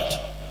Lord?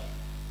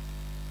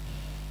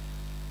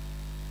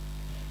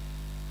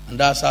 And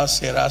that's how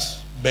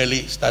Sarah's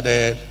belly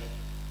started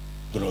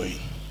growing.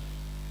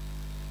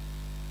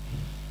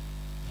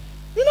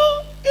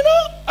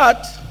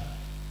 At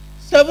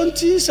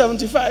 70,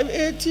 75,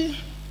 80,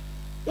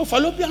 your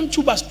fallopian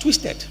tube has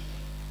twisted.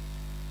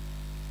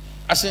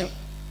 As in,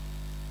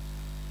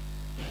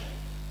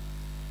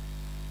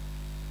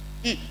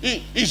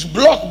 it's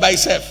blocked by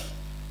itself.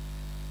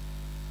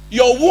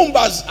 Your womb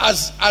has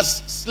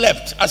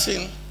slept. As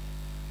in,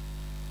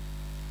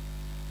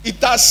 it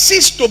has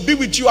ceased to be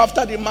with you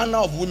after the manner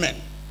of women.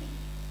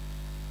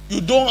 You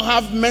don't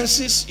have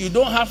menses, you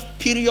don't have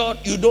period,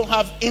 you don't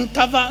have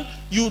interval,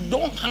 you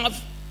don't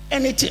have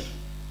anything.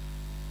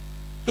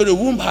 So the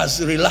womb has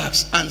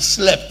relaxed and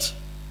slept.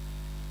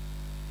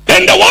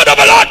 Then the word of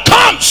the Lord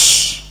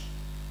comes.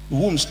 The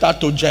womb starts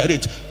to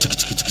gyrate.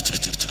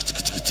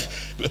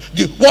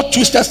 What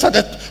twisted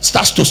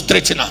starts to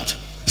straighten out.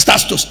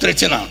 Starts to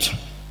straighten out.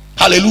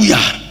 Hallelujah.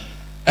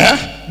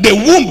 The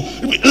womb,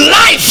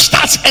 life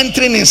starts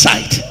entering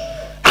inside.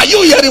 Are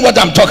you hearing what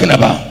I'm talking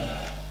about?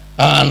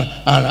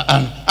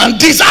 And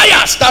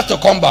desire starts to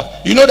come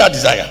back. You know that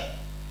desire?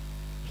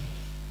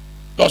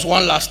 Just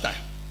one last time.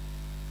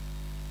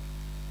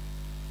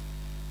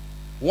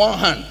 One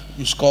hand,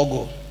 you score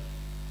goal.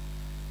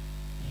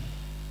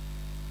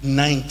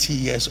 90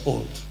 years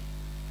old.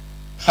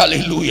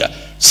 Hallelujah.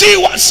 See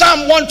what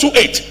Psalm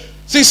 128.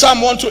 See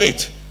Psalm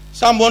 128.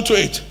 Psalm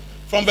 128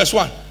 from verse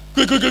 1.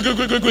 Quick.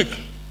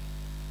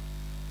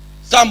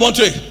 Psalm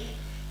 128.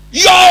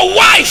 Your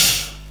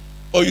wife.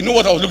 Oh, you know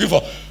what I was looking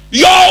for?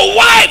 Your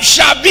wife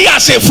shall be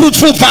as a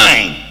fruitful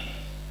vine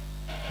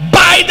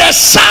by the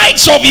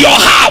sides of your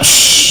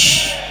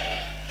house,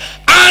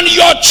 and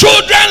your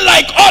children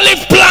like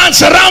olive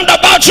plants round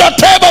about your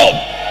table.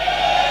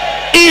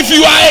 If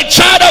you are a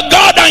child of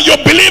God and you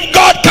believe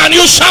God, can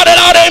you shout it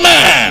out?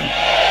 Amen.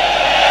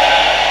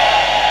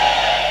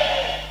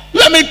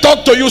 Let me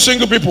talk to you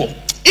single people.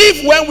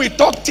 If when we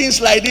talk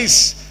things like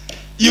this,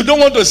 you don't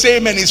want to say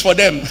amen, it's for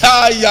them.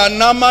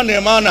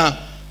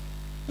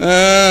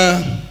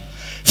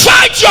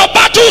 Fight your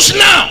battles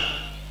now,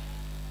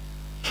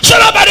 so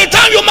that by the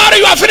time you marry,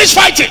 you are finished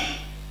fighting.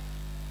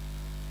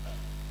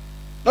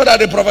 Not that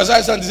they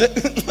prophesy and say,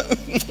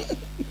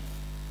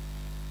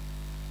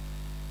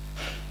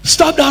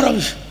 stop that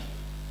rubbish.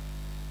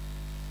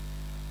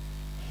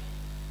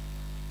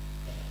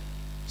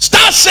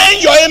 Start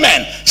saying your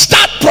amen.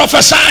 Start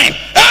prophesying.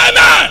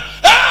 Amen.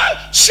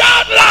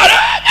 Shout loud.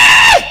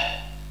 Amen.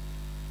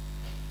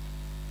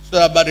 So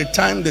that by the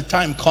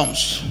time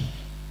comes,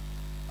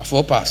 I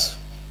will pass.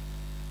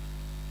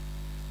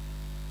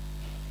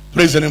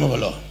 Praise the name of the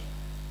Lord.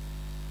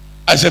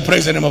 I say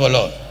praise the name of the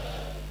Lord.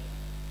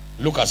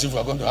 Look as if we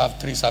are going to have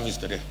 3 services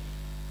today.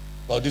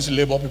 But these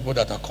labor people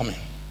that are coming.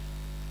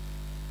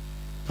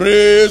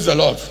 Praise the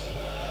Lord.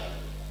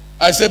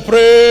 I say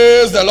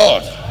praise the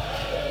Lord.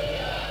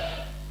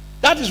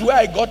 That is where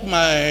I got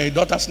my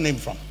daughter's name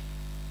from.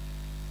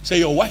 Say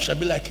your wife shall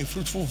be like a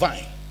fruitful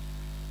vine.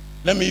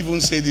 Let me even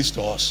say this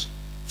to us.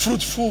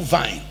 Fruitful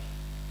vine.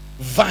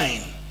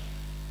 Vine.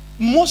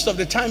 Most of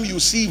the time you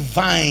see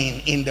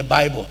vine in the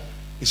Bible,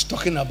 it's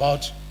talking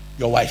about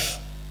your wife.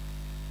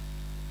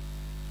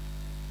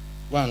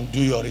 Go and do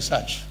your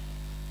research.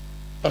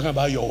 Talking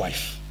about your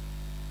wife.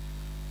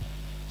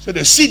 So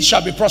the seed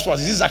shall be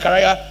prosperous. This is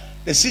Zechariah.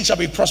 The seed shall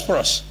be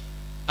prosperous,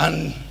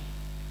 and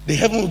the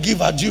heaven will give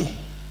her dew,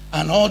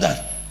 and all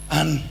that,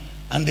 and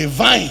the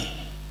vine.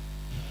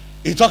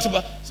 He talks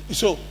about.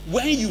 So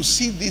when you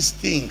see these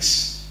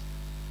things,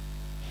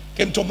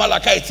 came to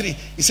Malachi 3.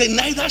 He said,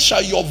 neither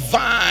shall your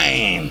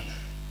vine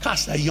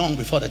cast her young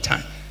before the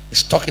time.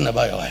 It's talking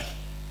about your wife.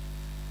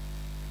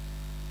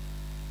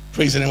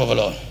 Praise the name of the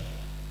Lord.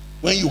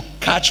 When you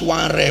catch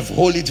one rev,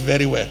 hold it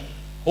very well.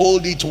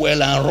 Hold it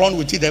well and run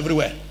with it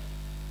everywhere.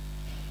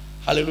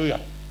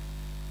 Hallelujah.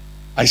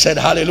 I said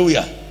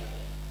hallelujah.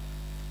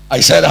 I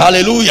said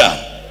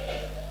hallelujah.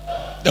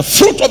 The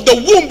fruit of the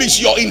womb is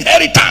your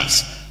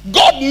inheritance.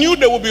 God knew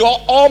there would be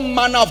all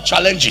manner of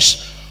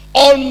challenges,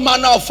 all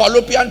manner of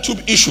fallopian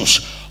tube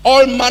issues,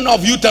 all manner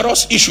of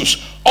uterus issues,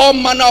 all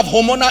manner of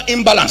hormonal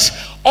imbalance,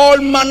 all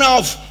manner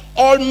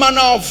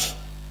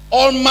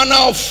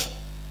of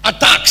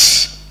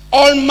attacks,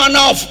 all manner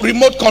of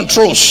remote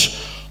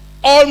controls,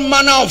 all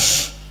manner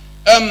of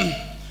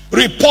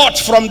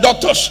reports from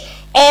doctors,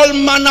 all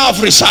manner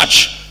of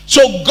research.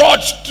 So God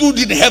stood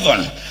in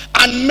heaven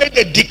and made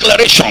a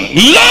declaration.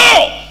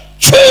 Lo,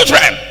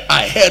 children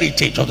are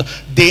heritage of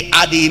they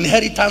are the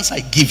inheritance I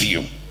give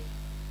you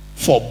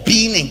for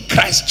being in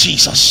Christ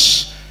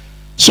Jesus.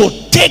 So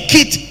take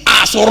it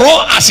as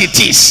raw as it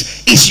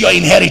is. It's your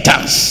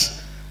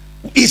inheritance.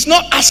 It's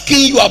not asking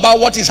you about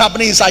what is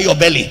happening inside your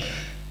belly.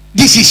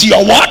 This is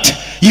your what?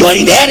 Your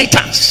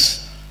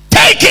inheritance.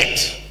 Take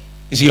it.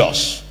 It's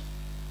yours.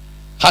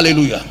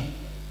 Hallelujah.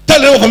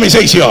 Tell them over me,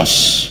 say it's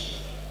yours.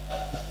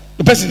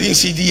 The person didn't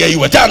see the you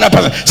were telling that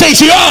person, say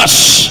it's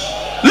yours.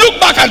 Look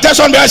back and tell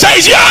somebody, say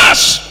it's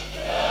yours.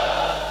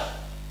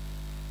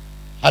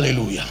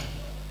 Hallelujah.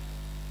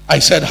 I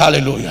said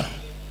hallelujah.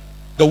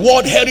 The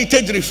word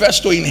heritage refers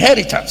to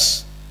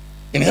inheritance.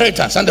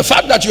 Inheritance. And the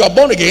fact that you are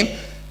born again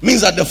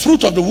means that the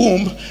fruit of the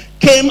womb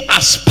came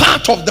as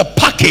part of the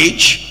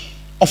package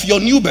of your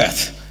new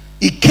birth.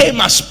 It came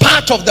as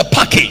part of the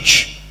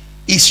package.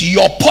 It's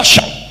your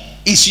portion.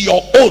 It's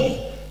your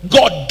own.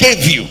 God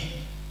gave you.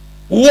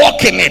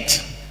 Walk in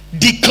it.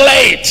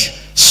 Declare it.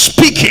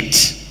 Speak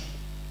it.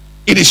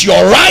 It is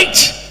your right.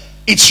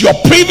 It's your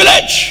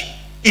privilege.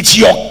 It's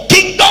your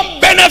kingdom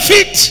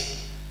benefit.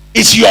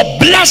 It's your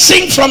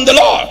blessing from the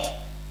Lord.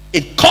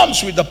 It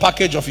comes with the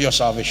package of your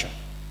salvation.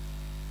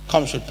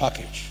 Comes with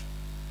package.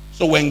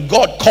 So when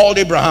God called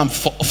Abraham,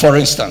 for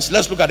instance,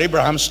 let's look at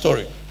Abraham's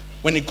story.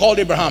 When he called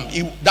Abraham,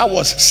 that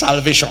was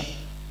salvation.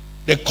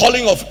 The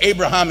calling of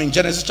Abraham in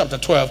Genesis chapter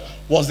 12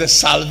 was the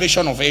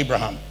salvation of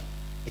Abraham.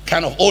 A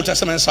kind of Old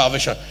Testament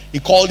salvation. He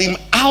called him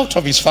out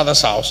of his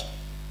father's house,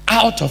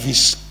 out of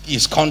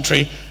his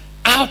country,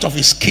 out of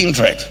his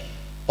kindred.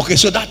 Okay,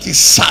 so that is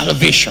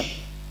salvation.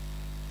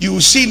 You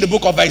will see in the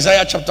book of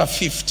Isaiah chapter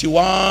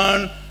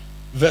 51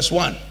 verse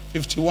 1.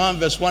 51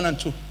 verse 1 and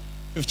 2.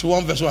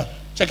 51 verse 1.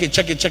 Check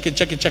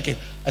it.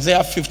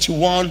 Isaiah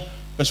 51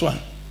 verse 1.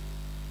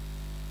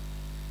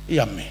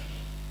 Amen.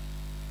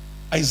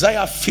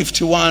 Isaiah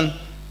 51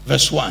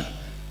 verse 1.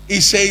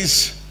 It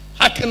says,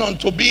 hearken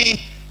unto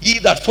me, ye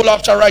that follow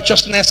after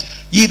righteousness,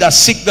 ye that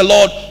seek the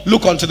Lord,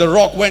 look unto the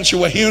rock whence you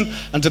were hewn,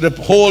 and to the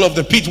hole of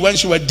the pit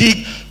whence you were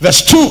digged.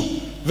 Verse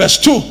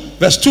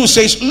 2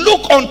 says,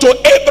 look unto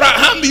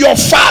Abraham your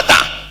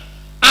father,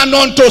 and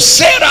unto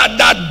Sarah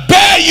that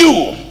bare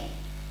you,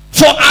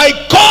 for I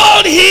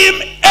called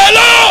him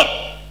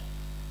alone.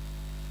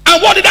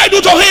 And what did I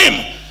do to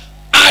him?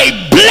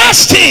 I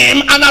blessed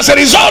him, and as a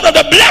result of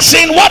the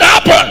blessing, what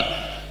happened?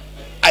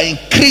 I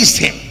increased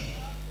him.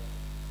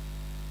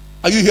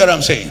 Are you hearing what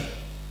I'm saying?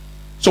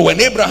 So when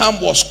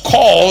Abraham was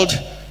called,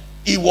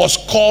 he was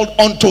called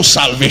unto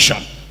salvation.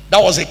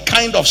 That was a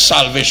kind of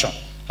salvation.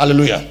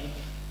 Hallelujah.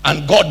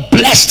 And God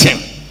blessed him.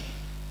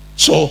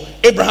 So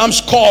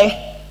Abraham's call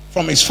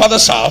from his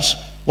father's house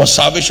was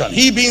salvation.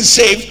 He being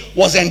saved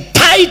was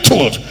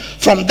entitled.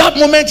 From that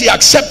moment he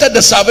accepted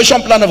the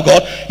salvation plan of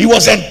God, he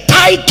was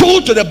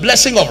entitled to the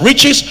blessing of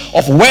riches,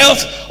 of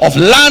wealth, of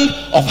land,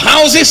 of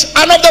houses,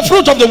 and of the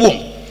fruit of the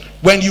womb.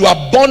 When you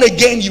are born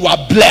again, you are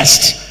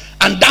blessed.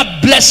 And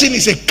that blessing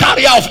is a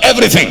carrier of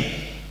everything.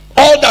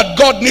 All that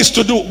God needs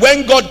to do.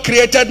 When God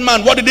created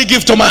man, what did he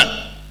give to man?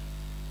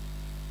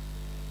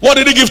 What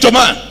did he give to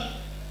man?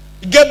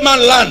 He gave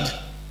man land.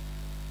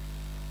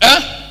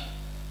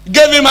 He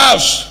gave him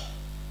house.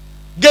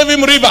 Gave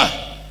him river.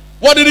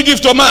 What did he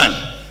give to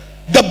man?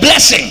 The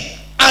blessing.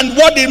 And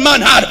what did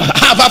man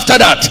have after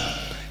that?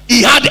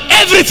 He had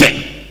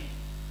everything.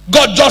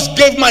 God just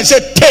gave man and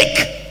said,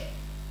 take.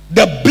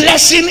 The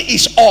blessing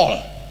is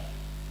all.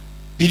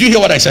 Did you hear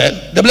what I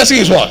said? The blessing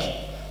is what?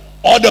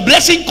 Or the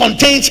blessing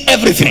contains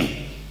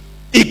everything.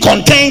 It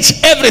contains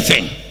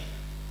everything.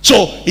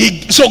 So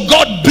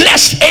God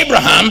blessed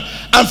Abraham,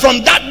 and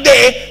from that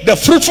day the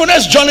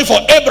fruitfulness journey for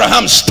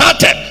Abraham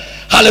started.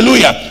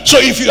 Hallelujah. So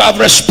if you have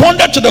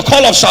responded to the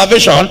call of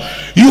salvation,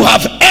 you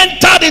have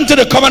entered into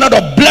the covenant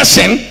of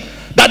blessing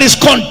that is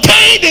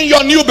contained in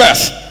your new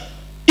birth.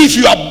 If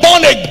you are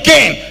born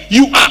again,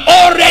 you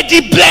are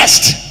already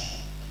blessed.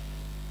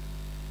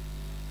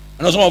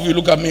 I know some of you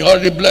look at me,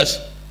 already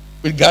blessed.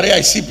 With Gary I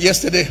sipped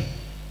yesterday.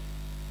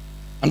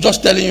 I'm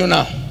just telling you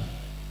now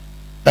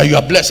that you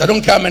are blessed. I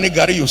don't care how many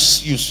Gary you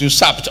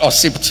sapped or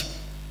sipped.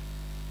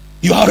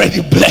 You are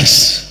already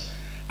blessed.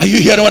 Are you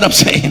hearing what I'm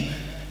saying?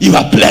 You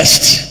are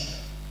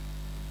blessed.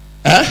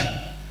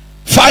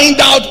 Find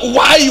out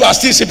why you are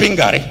still sipping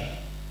Gary.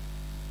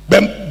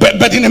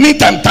 But in the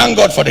meantime, thank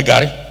God for the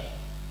Gary.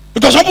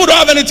 Because some people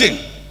don't have anything.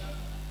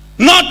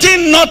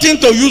 Nothing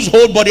to use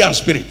whole body and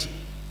spirit.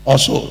 Or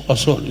soul.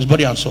 His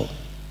body and soul.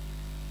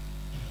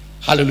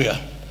 Hallelujah.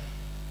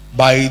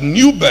 By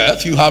new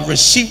birth, you have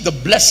received the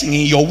blessing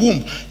in your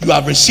womb. You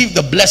have received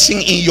the blessing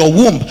in your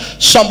womb.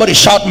 Somebody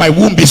shout, my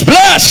womb is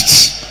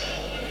blessed.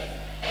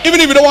 Even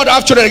if you don't want to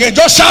have children again,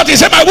 just shout and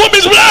say, my womb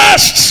is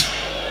blessed.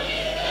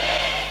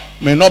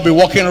 May not be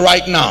working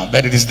right now,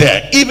 but it is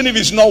there. Even if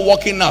it's not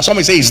working now,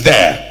 somebody say it's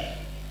there.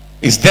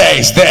 It's there,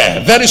 it's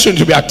there. Very soon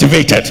to be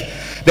activated.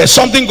 There's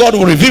something God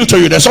will reveal to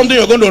you. There's something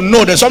you're going to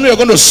know. There's something you're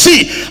going to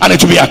see, and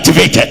it will be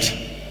activated.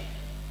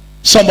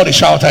 Somebody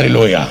shout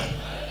hallelujah.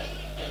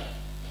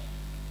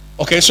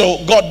 Okay, so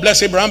God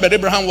bless Abraham, but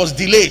Abraham was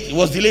delayed. He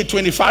was delayed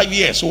 25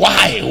 years.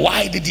 Why?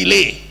 Why the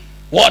delay?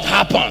 What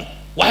happened?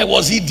 Why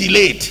was he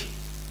delayed?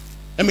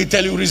 Let me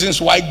tell you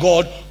reasons why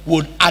God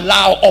would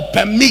allow or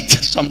permit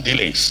some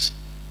delays.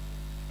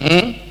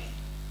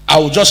 I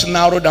will just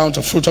narrow down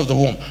to fruit of the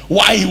womb.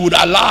 Why he would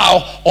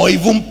allow or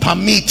even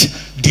permit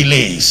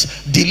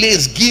delays.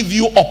 Delays give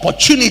you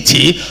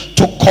opportunity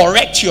to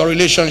correct your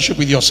relationship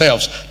with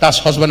yourselves. That's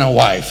husband and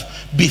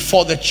wife.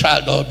 Before the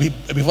child or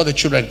before the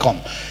children come.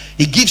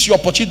 It gives you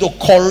opportunity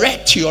to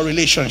correct your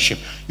relationship.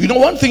 You know,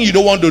 one thing you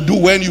don't want to do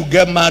when you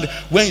get mad,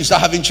 when you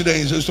start having children,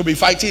 is to be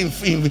fighting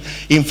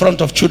in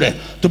front of children,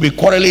 to be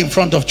quarreling in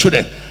front of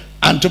children,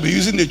 and to be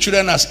using the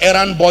children as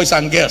errand boys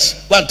and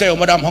girls. Go and tell your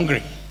mother I'm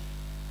hungry.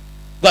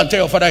 Go and tell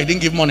your father he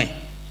didn't give money.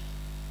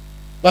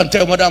 Go and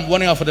tell your mother I'm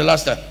warning her for the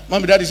last time.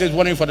 Mommy, daddy says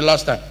warning for the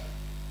last time.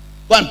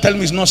 Go and tell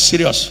me it's not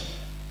serious.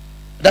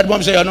 That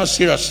mom says you're not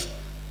serious.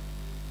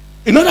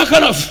 You know that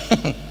kind of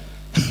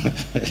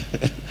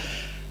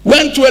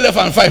when 12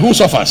 and 5, who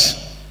suffers?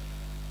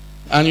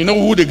 And you know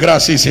who the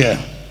grass is here?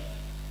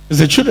 It's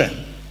the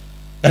children.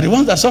 They're the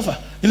ones that suffer.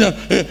 You know,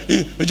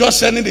 you're just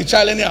sending the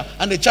child in here,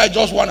 and the child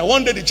just wonder.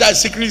 One day the child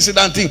secretly sit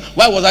down and think,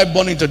 why was I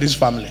born into this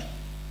family?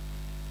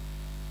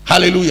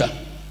 Hallelujah.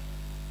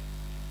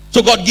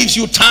 So God gives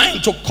you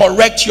time to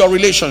correct your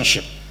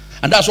relationship.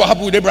 And that's what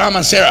happened with Abraham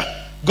and Sarah.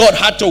 God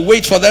had to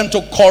wait for them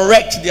to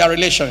correct their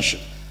relationship.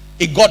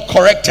 It got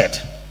corrected.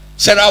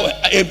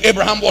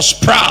 Abraham was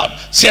proud.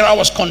 Sarah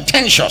was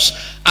contentious.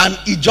 And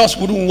it just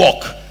wouldn't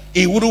work.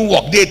 It wouldn't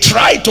work. They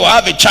tried to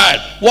have a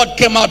child. What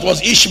came out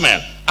was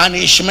Ishmael. And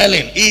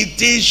Ishmaeling.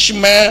 It is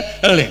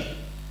Ishmaeling.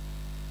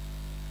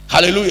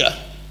 Hallelujah.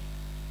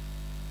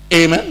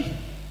 Amen.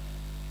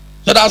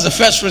 So that's the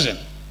first reason.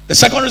 The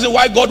second reason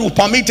why God will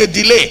permit a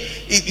delay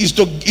is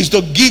to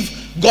give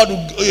God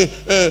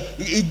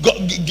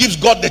gives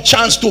God the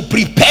chance to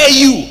prepare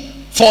you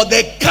for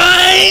the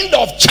kind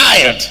of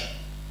child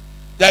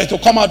that is to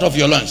come out of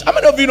your loins. How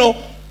many of you know,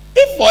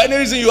 if for any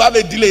reason you have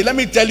a delay, let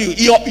me tell you,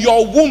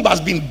 your womb has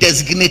been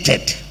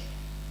designated,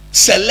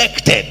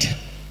 selected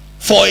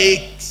for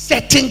a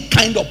certain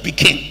kind of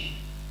picking.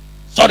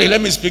 Sorry,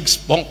 let me speak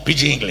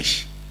pidgin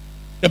English.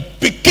 The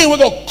picking will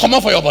go come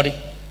out for your body.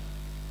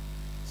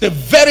 It's a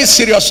very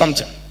serious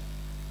something.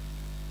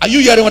 Are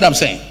you hearing what I'm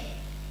saying?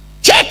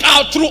 Check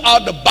out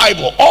throughout the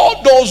Bible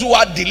all those who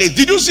had delays.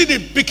 Did you see the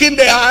picking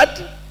they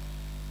had?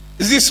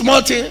 Is this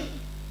small thing?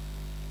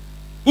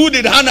 Who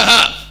did Hannah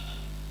have?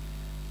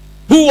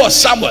 Who was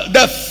Samuel?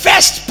 The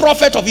first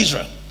prophet of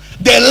Israel,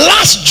 the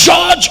last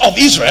judge of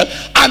Israel,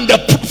 and the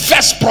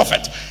first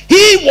prophet.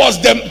 He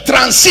was the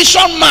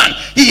transition man.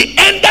 He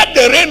ended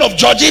the reign of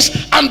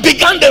judges and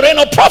began the reign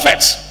of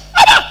prophets.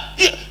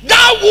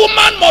 That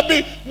woman must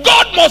be,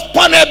 God must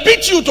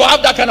beat you to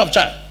have that kind of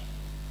child.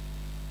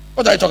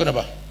 What are you talking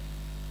about?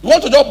 You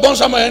want to just burn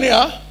Samuel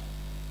anyhow?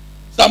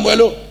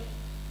 Samuel.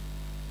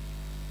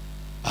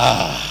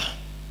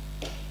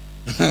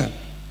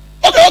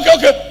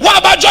 Okay. What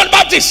about John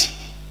Baptist?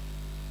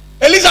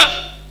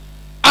 Eliza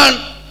and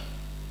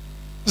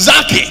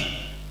Zaki?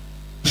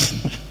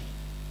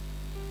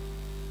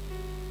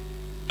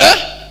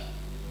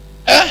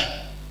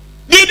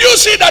 Did you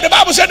see that the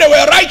Bible said they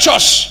were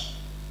righteous?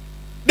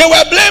 They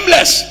were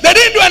blameless. They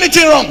didn't do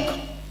anything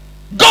wrong.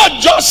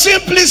 God just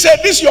simply said,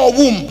 this is your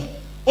womb.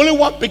 Only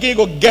one picking you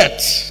go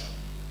get.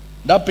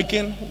 That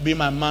picking will be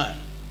my man.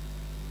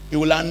 He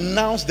will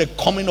announce the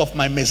coming of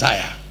my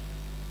Messiah.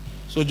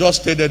 So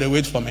just stay there and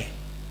wait for me.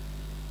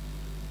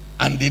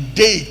 And the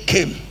day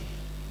came.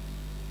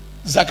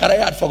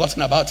 Zachariah had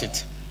forgotten about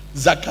it.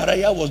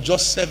 Zachariah was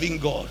just serving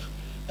God.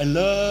 I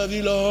love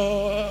you,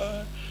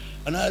 Lord,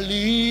 and I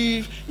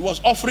live. He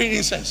was offering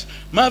incense.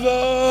 My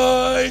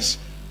voice.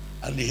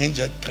 And the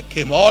angel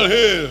came. All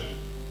hail.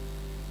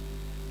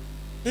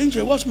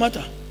 Angel, what's the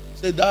matter?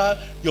 Said that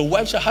your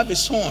wife shall have a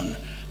son,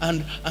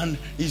 and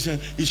he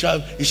shall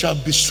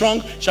be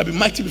strong, shall be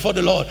mighty before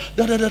the Lord.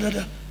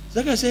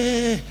 Zachariah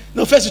said,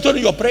 no, first he told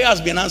him your prayer has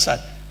been answered.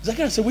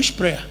 Zachariah said, which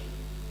prayer?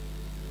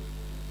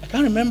 I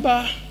can't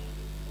remember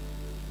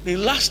the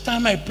last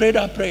time I prayed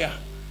that prayer.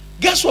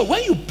 Guess what?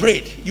 When you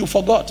prayed, you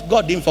forgot.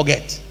 God didn't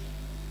forget.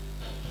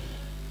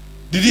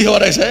 Did you hear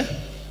what I said?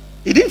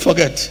 He didn't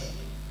forget.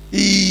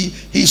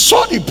 He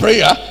saw the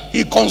prayer.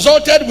 He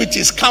consulted with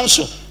his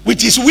counsel, with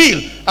his will,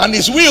 and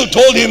his will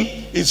told him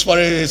it's for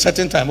a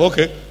certain time.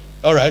 Okay,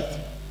 all right.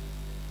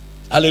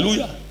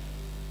 Hallelujah.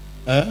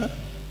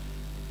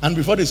 And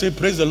before they say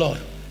praise the Lord,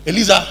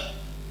 Eliza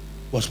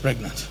was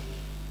pregnant,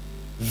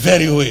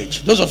 very old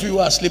age. Those of you who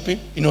are sleeping,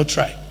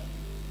 try.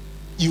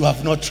 You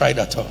have not tried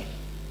at all.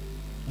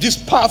 This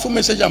powerful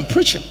message I'm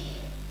preaching,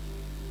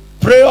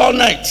 pray all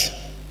night.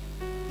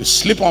 You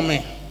sleep on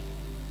me.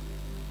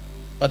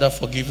 Father,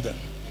 forgive them.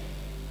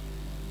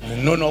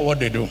 They don't know what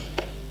they do.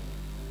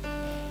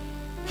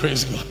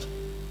 Praise God.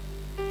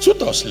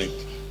 Shoot or sleep.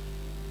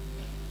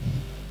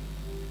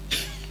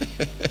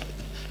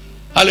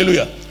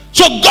 Hallelujah.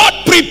 So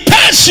God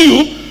prepares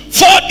you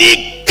for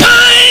the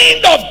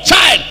kind of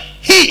child.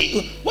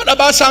 What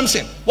about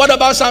Samson? What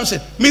about Samson?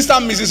 Mr.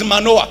 and Mrs.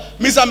 Manoah.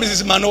 Mr. and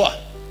Mrs. Manoah.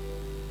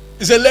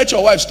 He said, let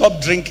your wife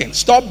stop drinking.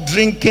 Stop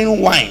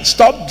drinking wine.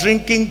 Stop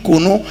drinking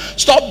kunu.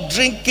 Stop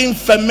drinking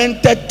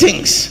fermented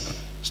things.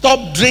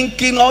 Stop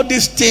drinking all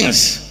these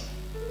things.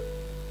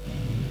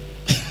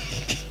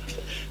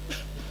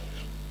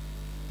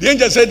 The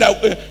angel said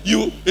that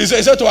he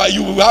said to her,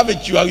 you will have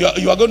it. You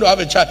are going to have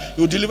a child.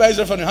 You will deliver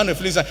Israel from the hand of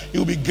Philistines. It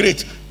will be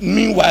great.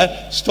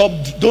 Meanwhile,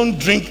 don't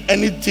drink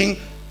anything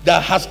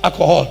that has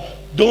alcohol.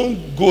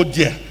 Don't go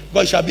there.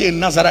 God shall be a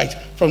Nazarite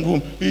from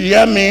whom. You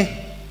hear me?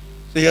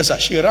 Say yes, sir.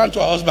 She ran to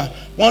her husband.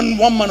 One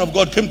man of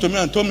God came to me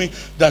and told me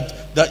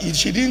that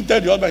she didn't tell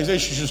the husband. He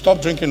said she should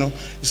stop drinking. No.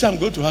 He said, I'm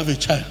going to have a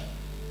child.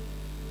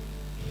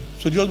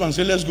 So the husband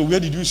said, let's go. Where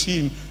did you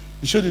see him?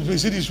 He showed the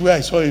place. See, this is where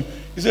I saw him.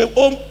 He said,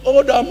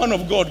 oh, that man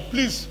of God,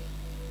 please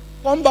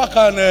come back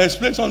and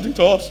explain something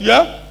to us.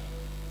 Yeah?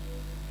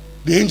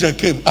 The angel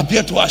came,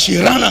 appeared to her. She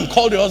ran and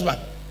called the husband.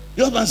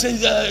 The husband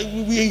says,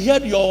 we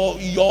heard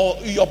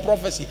your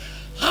prophecy.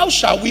 How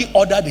shall we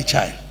order the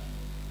child?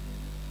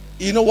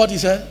 You know what he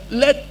said?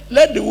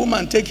 Let the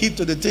woman take heed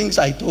to the things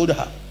I told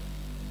her.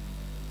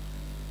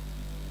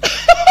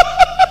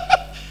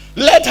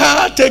 Let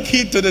her take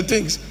heed to the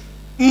things.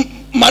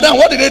 Madam,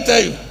 what did they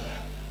tell you?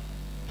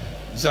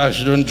 He said, I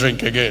shouldn't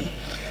drink again.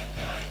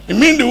 It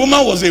means the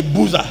woman was a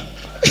boozer.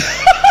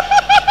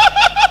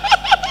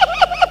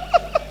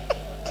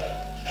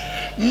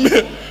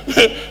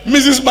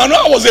 Mrs.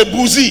 Manuel was a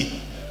boozy.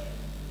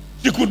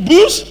 She could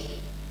booze.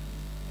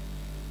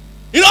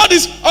 You know, all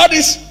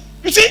this,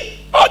 you see,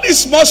 all these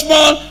small,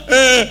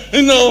 let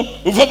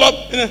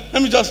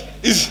me just,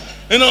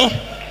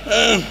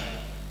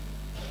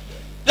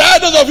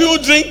 those of you who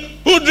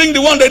drink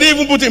the one they didn't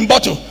even put in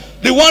bottle,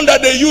 the one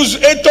that they use,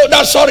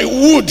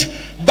 wood,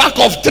 back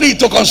of tree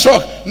to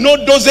construct, no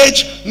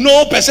dosage,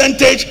 no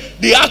percentage,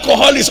 the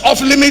alcohol is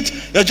off limit,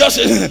 you're just,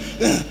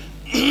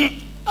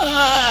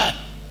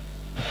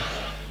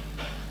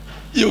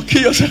 you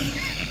kill yourself.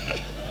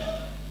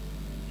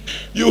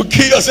 You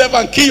kill yourself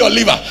and kill your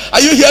liver.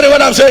 Are you hearing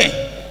what I'm saying?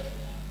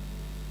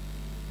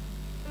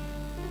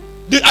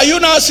 Are you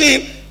now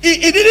seeing? He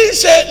didn't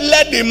say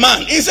let the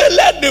man. He said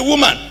let the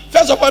woman.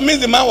 First of all, it means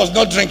the man was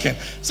not drinking.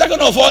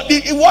 Second of all,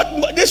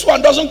 this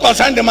one doesn't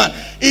concern the man.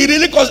 It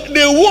really concerns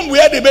the womb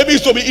where the baby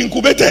is to be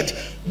incubated.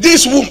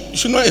 This womb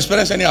should not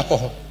experience any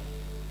alcohol.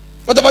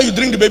 Whatever you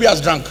drink, the baby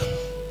has drunk.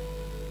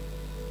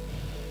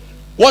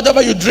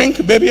 Whatever you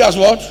drink, baby has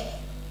what?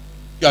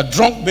 You are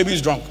drunk, baby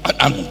is drunk.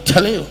 I'm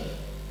telling you.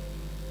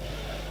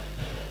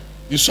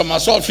 You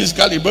somersault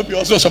physically, but you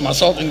also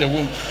somersault in the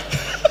womb.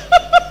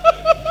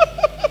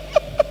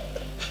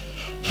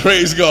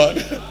 Praise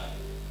God.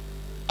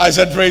 I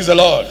said, praise the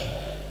Lord.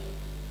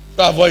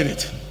 So avoid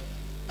it.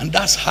 And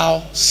that's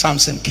how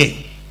Samson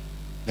came.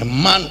 The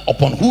man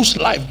upon whose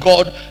life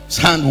God's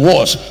hand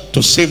was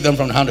to save them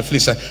from the hand of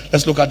Philistines.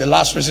 Let's look at the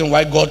last reason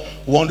why God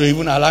won't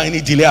even allow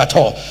any delay at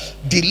all.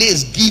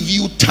 Delays give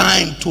you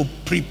time to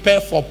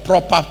prepare for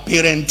proper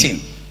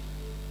parenting.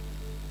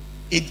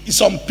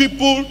 Some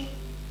people,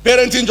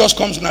 parenting just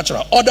comes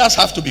natural. Others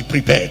have to be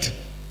prepared.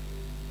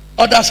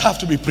 Others have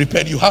to be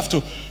prepared. You have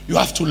to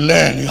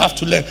learn. You have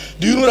to learn.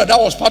 Do you know that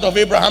was part of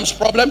Abraham's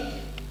problem?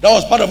 That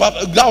was part of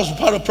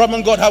the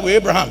problem God had with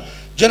Abraham.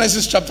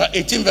 Genesis chapter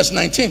 18 verse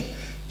 19.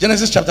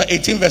 Genesis chapter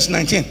 18 verse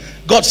 19.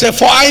 God said,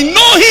 for I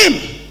know him.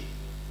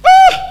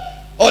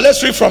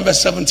 Let's read from verse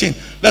 17.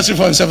 Let's read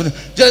from verse 17.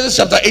 Genesis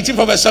chapter 18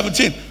 from verse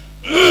 17.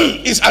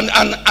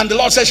 And the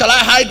Lord said, shall I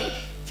hide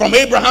from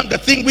Abraham the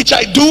thing which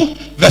I do?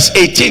 Verse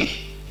 18.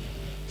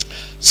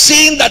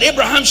 Seeing that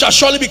Abraham shall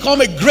surely become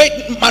a great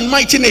and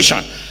mighty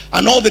nation,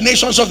 and all the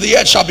nations of the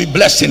earth shall be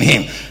blessed in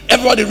him.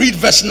 Everybody read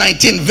verse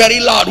 19 very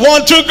loud.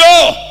 1, 2,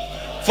 go.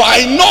 For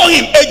I know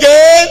him.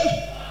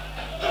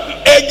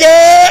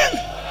 Again.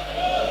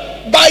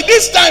 By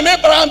this time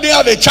Abraham didn't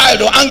have a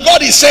child, and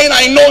God is saying,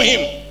 I know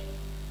him.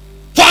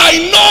 For I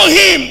know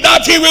him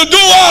that he will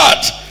do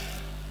what?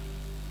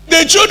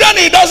 The children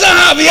he doesn't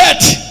have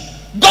yet,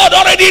 God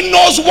already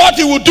knows what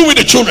he will do with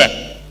the children.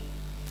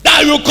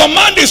 That he will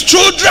command his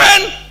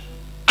children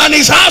and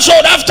his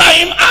household after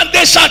him, and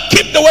they shall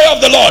keep the way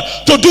of the Lord,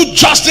 to do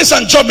justice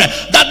and judgment,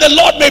 that the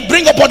Lord may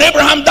bring upon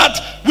Abraham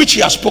that which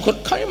he has spoken.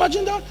 Can you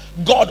imagine that?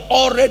 God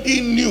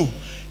already knew.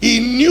 He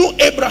knew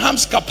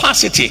Abraham's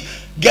capacity.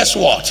 Guess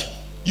what?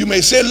 You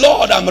may say,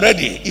 Lord, I'm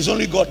ready. It's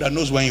only God that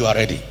knows when you are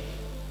ready.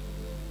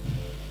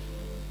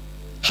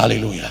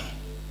 Hallelujah.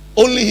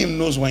 Only him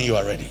knows when you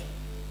are ready.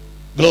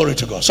 Glory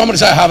to God. Somebody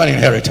say, I have an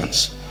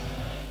inheritance.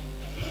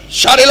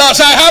 Shout it loud.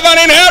 Say, I have an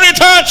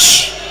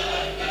inheritance.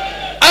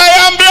 I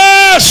am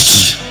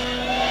blessed.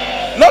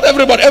 Not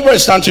everybody. Everybody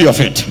stand to your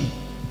feet.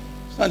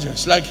 Stand here.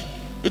 It's like,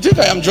 you think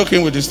I am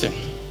joking with this thing?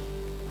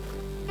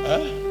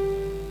 Huh?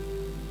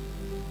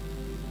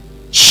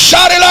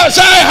 Shout it loud.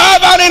 Say, I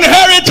have an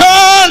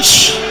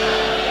inheritance.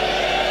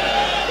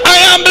 I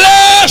am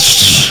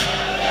blessed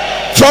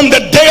from the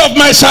day of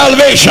my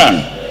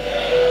salvation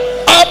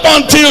up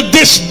until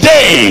this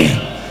day.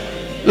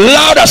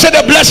 Louder. Say,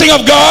 the blessing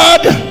of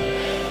God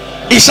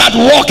is at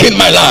work in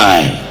my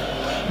life.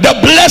 The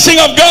blessing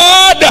of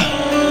God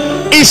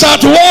is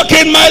at work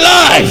in my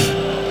life.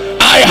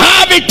 I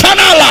have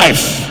eternal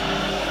life.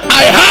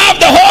 I have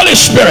the Holy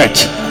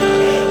Spirit.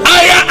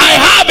 I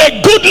have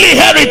a goodly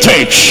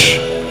heritage.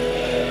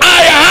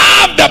 I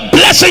have the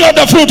blessing of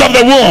the fruit of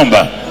the womb.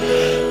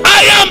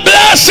 I am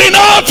blessed in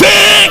all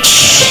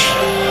things.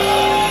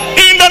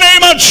 In the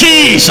name of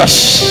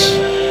Jesus.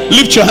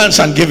 Lift your hands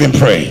and give him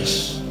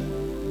praise.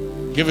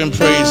 Give him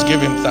praise.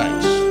 Give him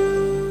thanks.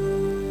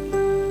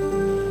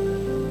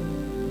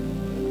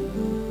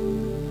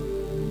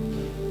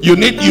 You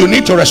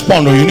need to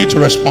respond, or you need to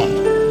respond.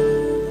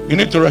 You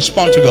need to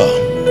respond to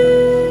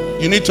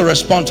God. You need to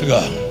respond to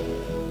God.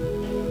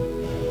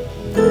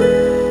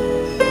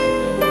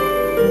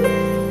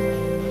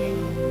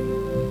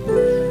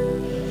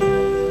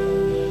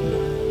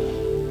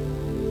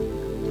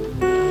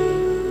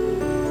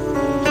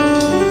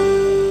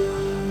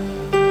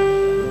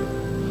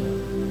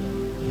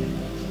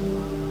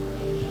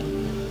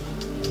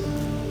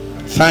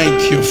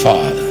 Thank you,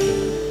 Father.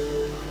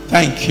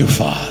 Thank you,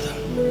 Father.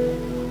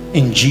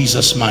 In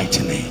Jesus'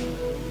 mighty name.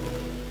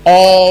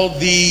 All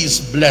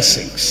these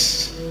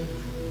blessings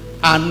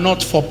are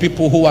not for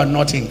people who are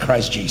not in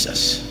Christ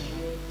Jesus.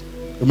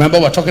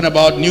 Remember, we're talking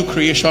about new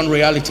creation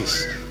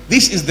realities.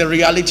 This is the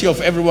reality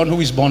of everyone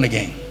who is born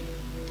again.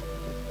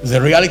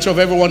 The reality of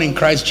everyone in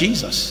Christ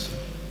Jesus.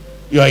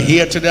 You are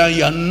here today,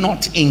 you are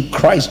not in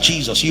Christ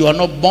Jesus. You are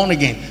not born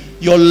again.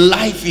 Your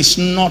life is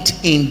not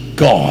in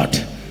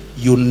God.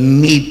 You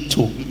need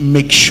to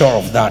make sure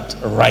of that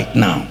right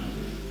now.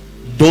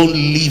 Don't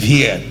leave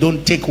here.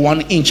 Don't take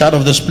 1 inch out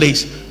of this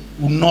place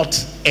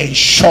not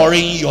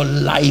ensuring your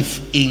life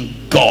in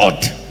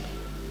God.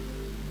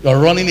 You're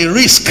running a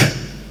risk.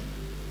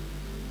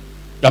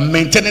 You're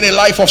maintaining a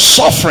life of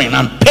suffering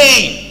and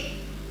pain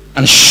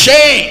and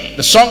shame.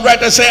 The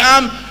songwriter said,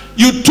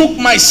 you took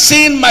my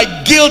sin,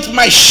 my guilt,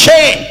 my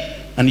shame,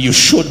 and you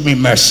showed me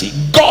mercy.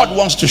 God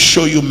wants to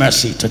show you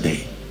mercy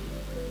today.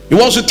 He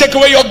wants to take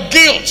away your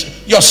guilt,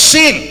 your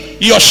sin,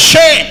 your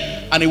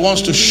shame, and he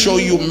wants to show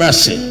you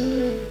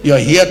mercy. You're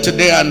here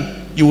today and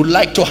you would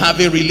like to have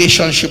a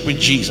relationship with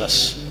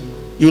Jesus.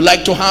 You would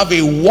like to have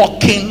a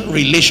walking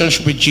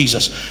relationship with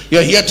Jesus.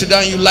 You're here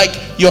today and you like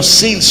your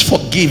sins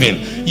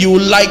forgiven. You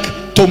would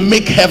like to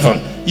make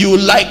heaven. You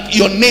would like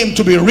your name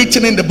to be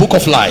written in the book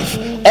of life.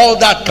 All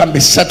that can be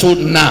settled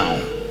now.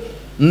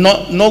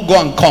 No go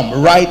and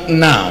come right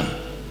now.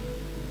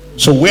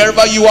 So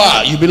wherever you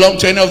are, you belong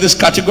to any of this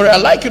category,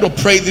 I'd like you to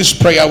pray this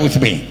prayer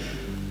with me.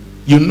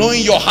 You know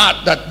in your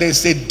heart that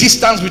there's a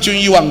distance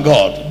between you and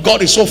God.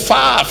 God is so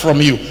far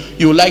from you.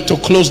 You would like to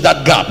close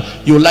that gap.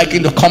 You would like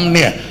him to come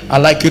near. I'd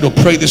like you to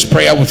pray this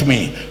prayer with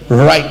me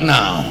right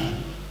now.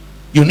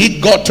 You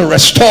need God to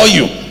restore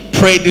you.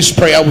 Pray this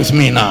prayer with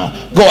me now.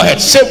 Go ahead.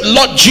 Say,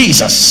 Lord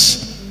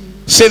Jesus.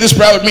 Say this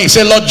prayer with me.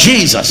 Say, Lord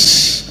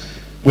Jesus,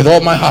 with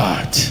all my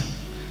heart,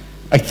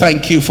 I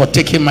thank you for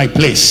taking my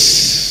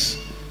place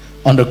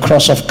on the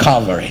cross of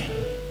Calvary.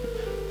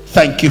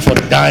 Thank you for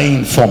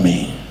dying for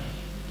me.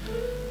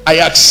 I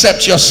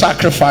accept your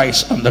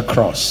sacrifice on the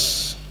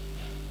cross,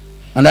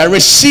 and I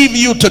receive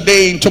you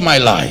today into my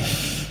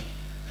life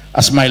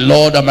as my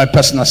Lord and my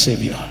personal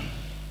Savior.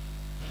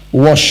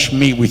 Wash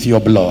me with your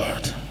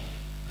blood.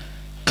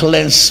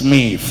 Cleanse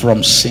me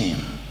from sin.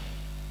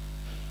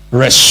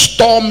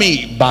 Restore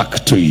me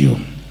back to you.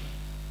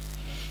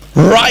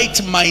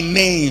 Write my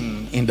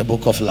name in the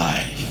book of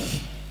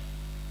life.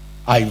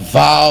 I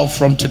vow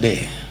from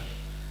today,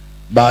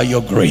 by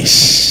your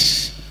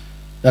grace,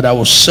 that I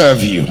will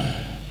serve you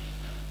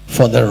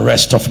for the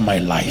rest of my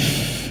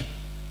life.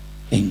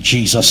 In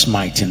Jesus'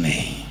 mighty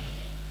name.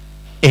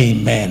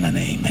 Amen and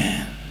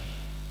amen.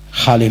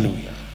 Hallelujah.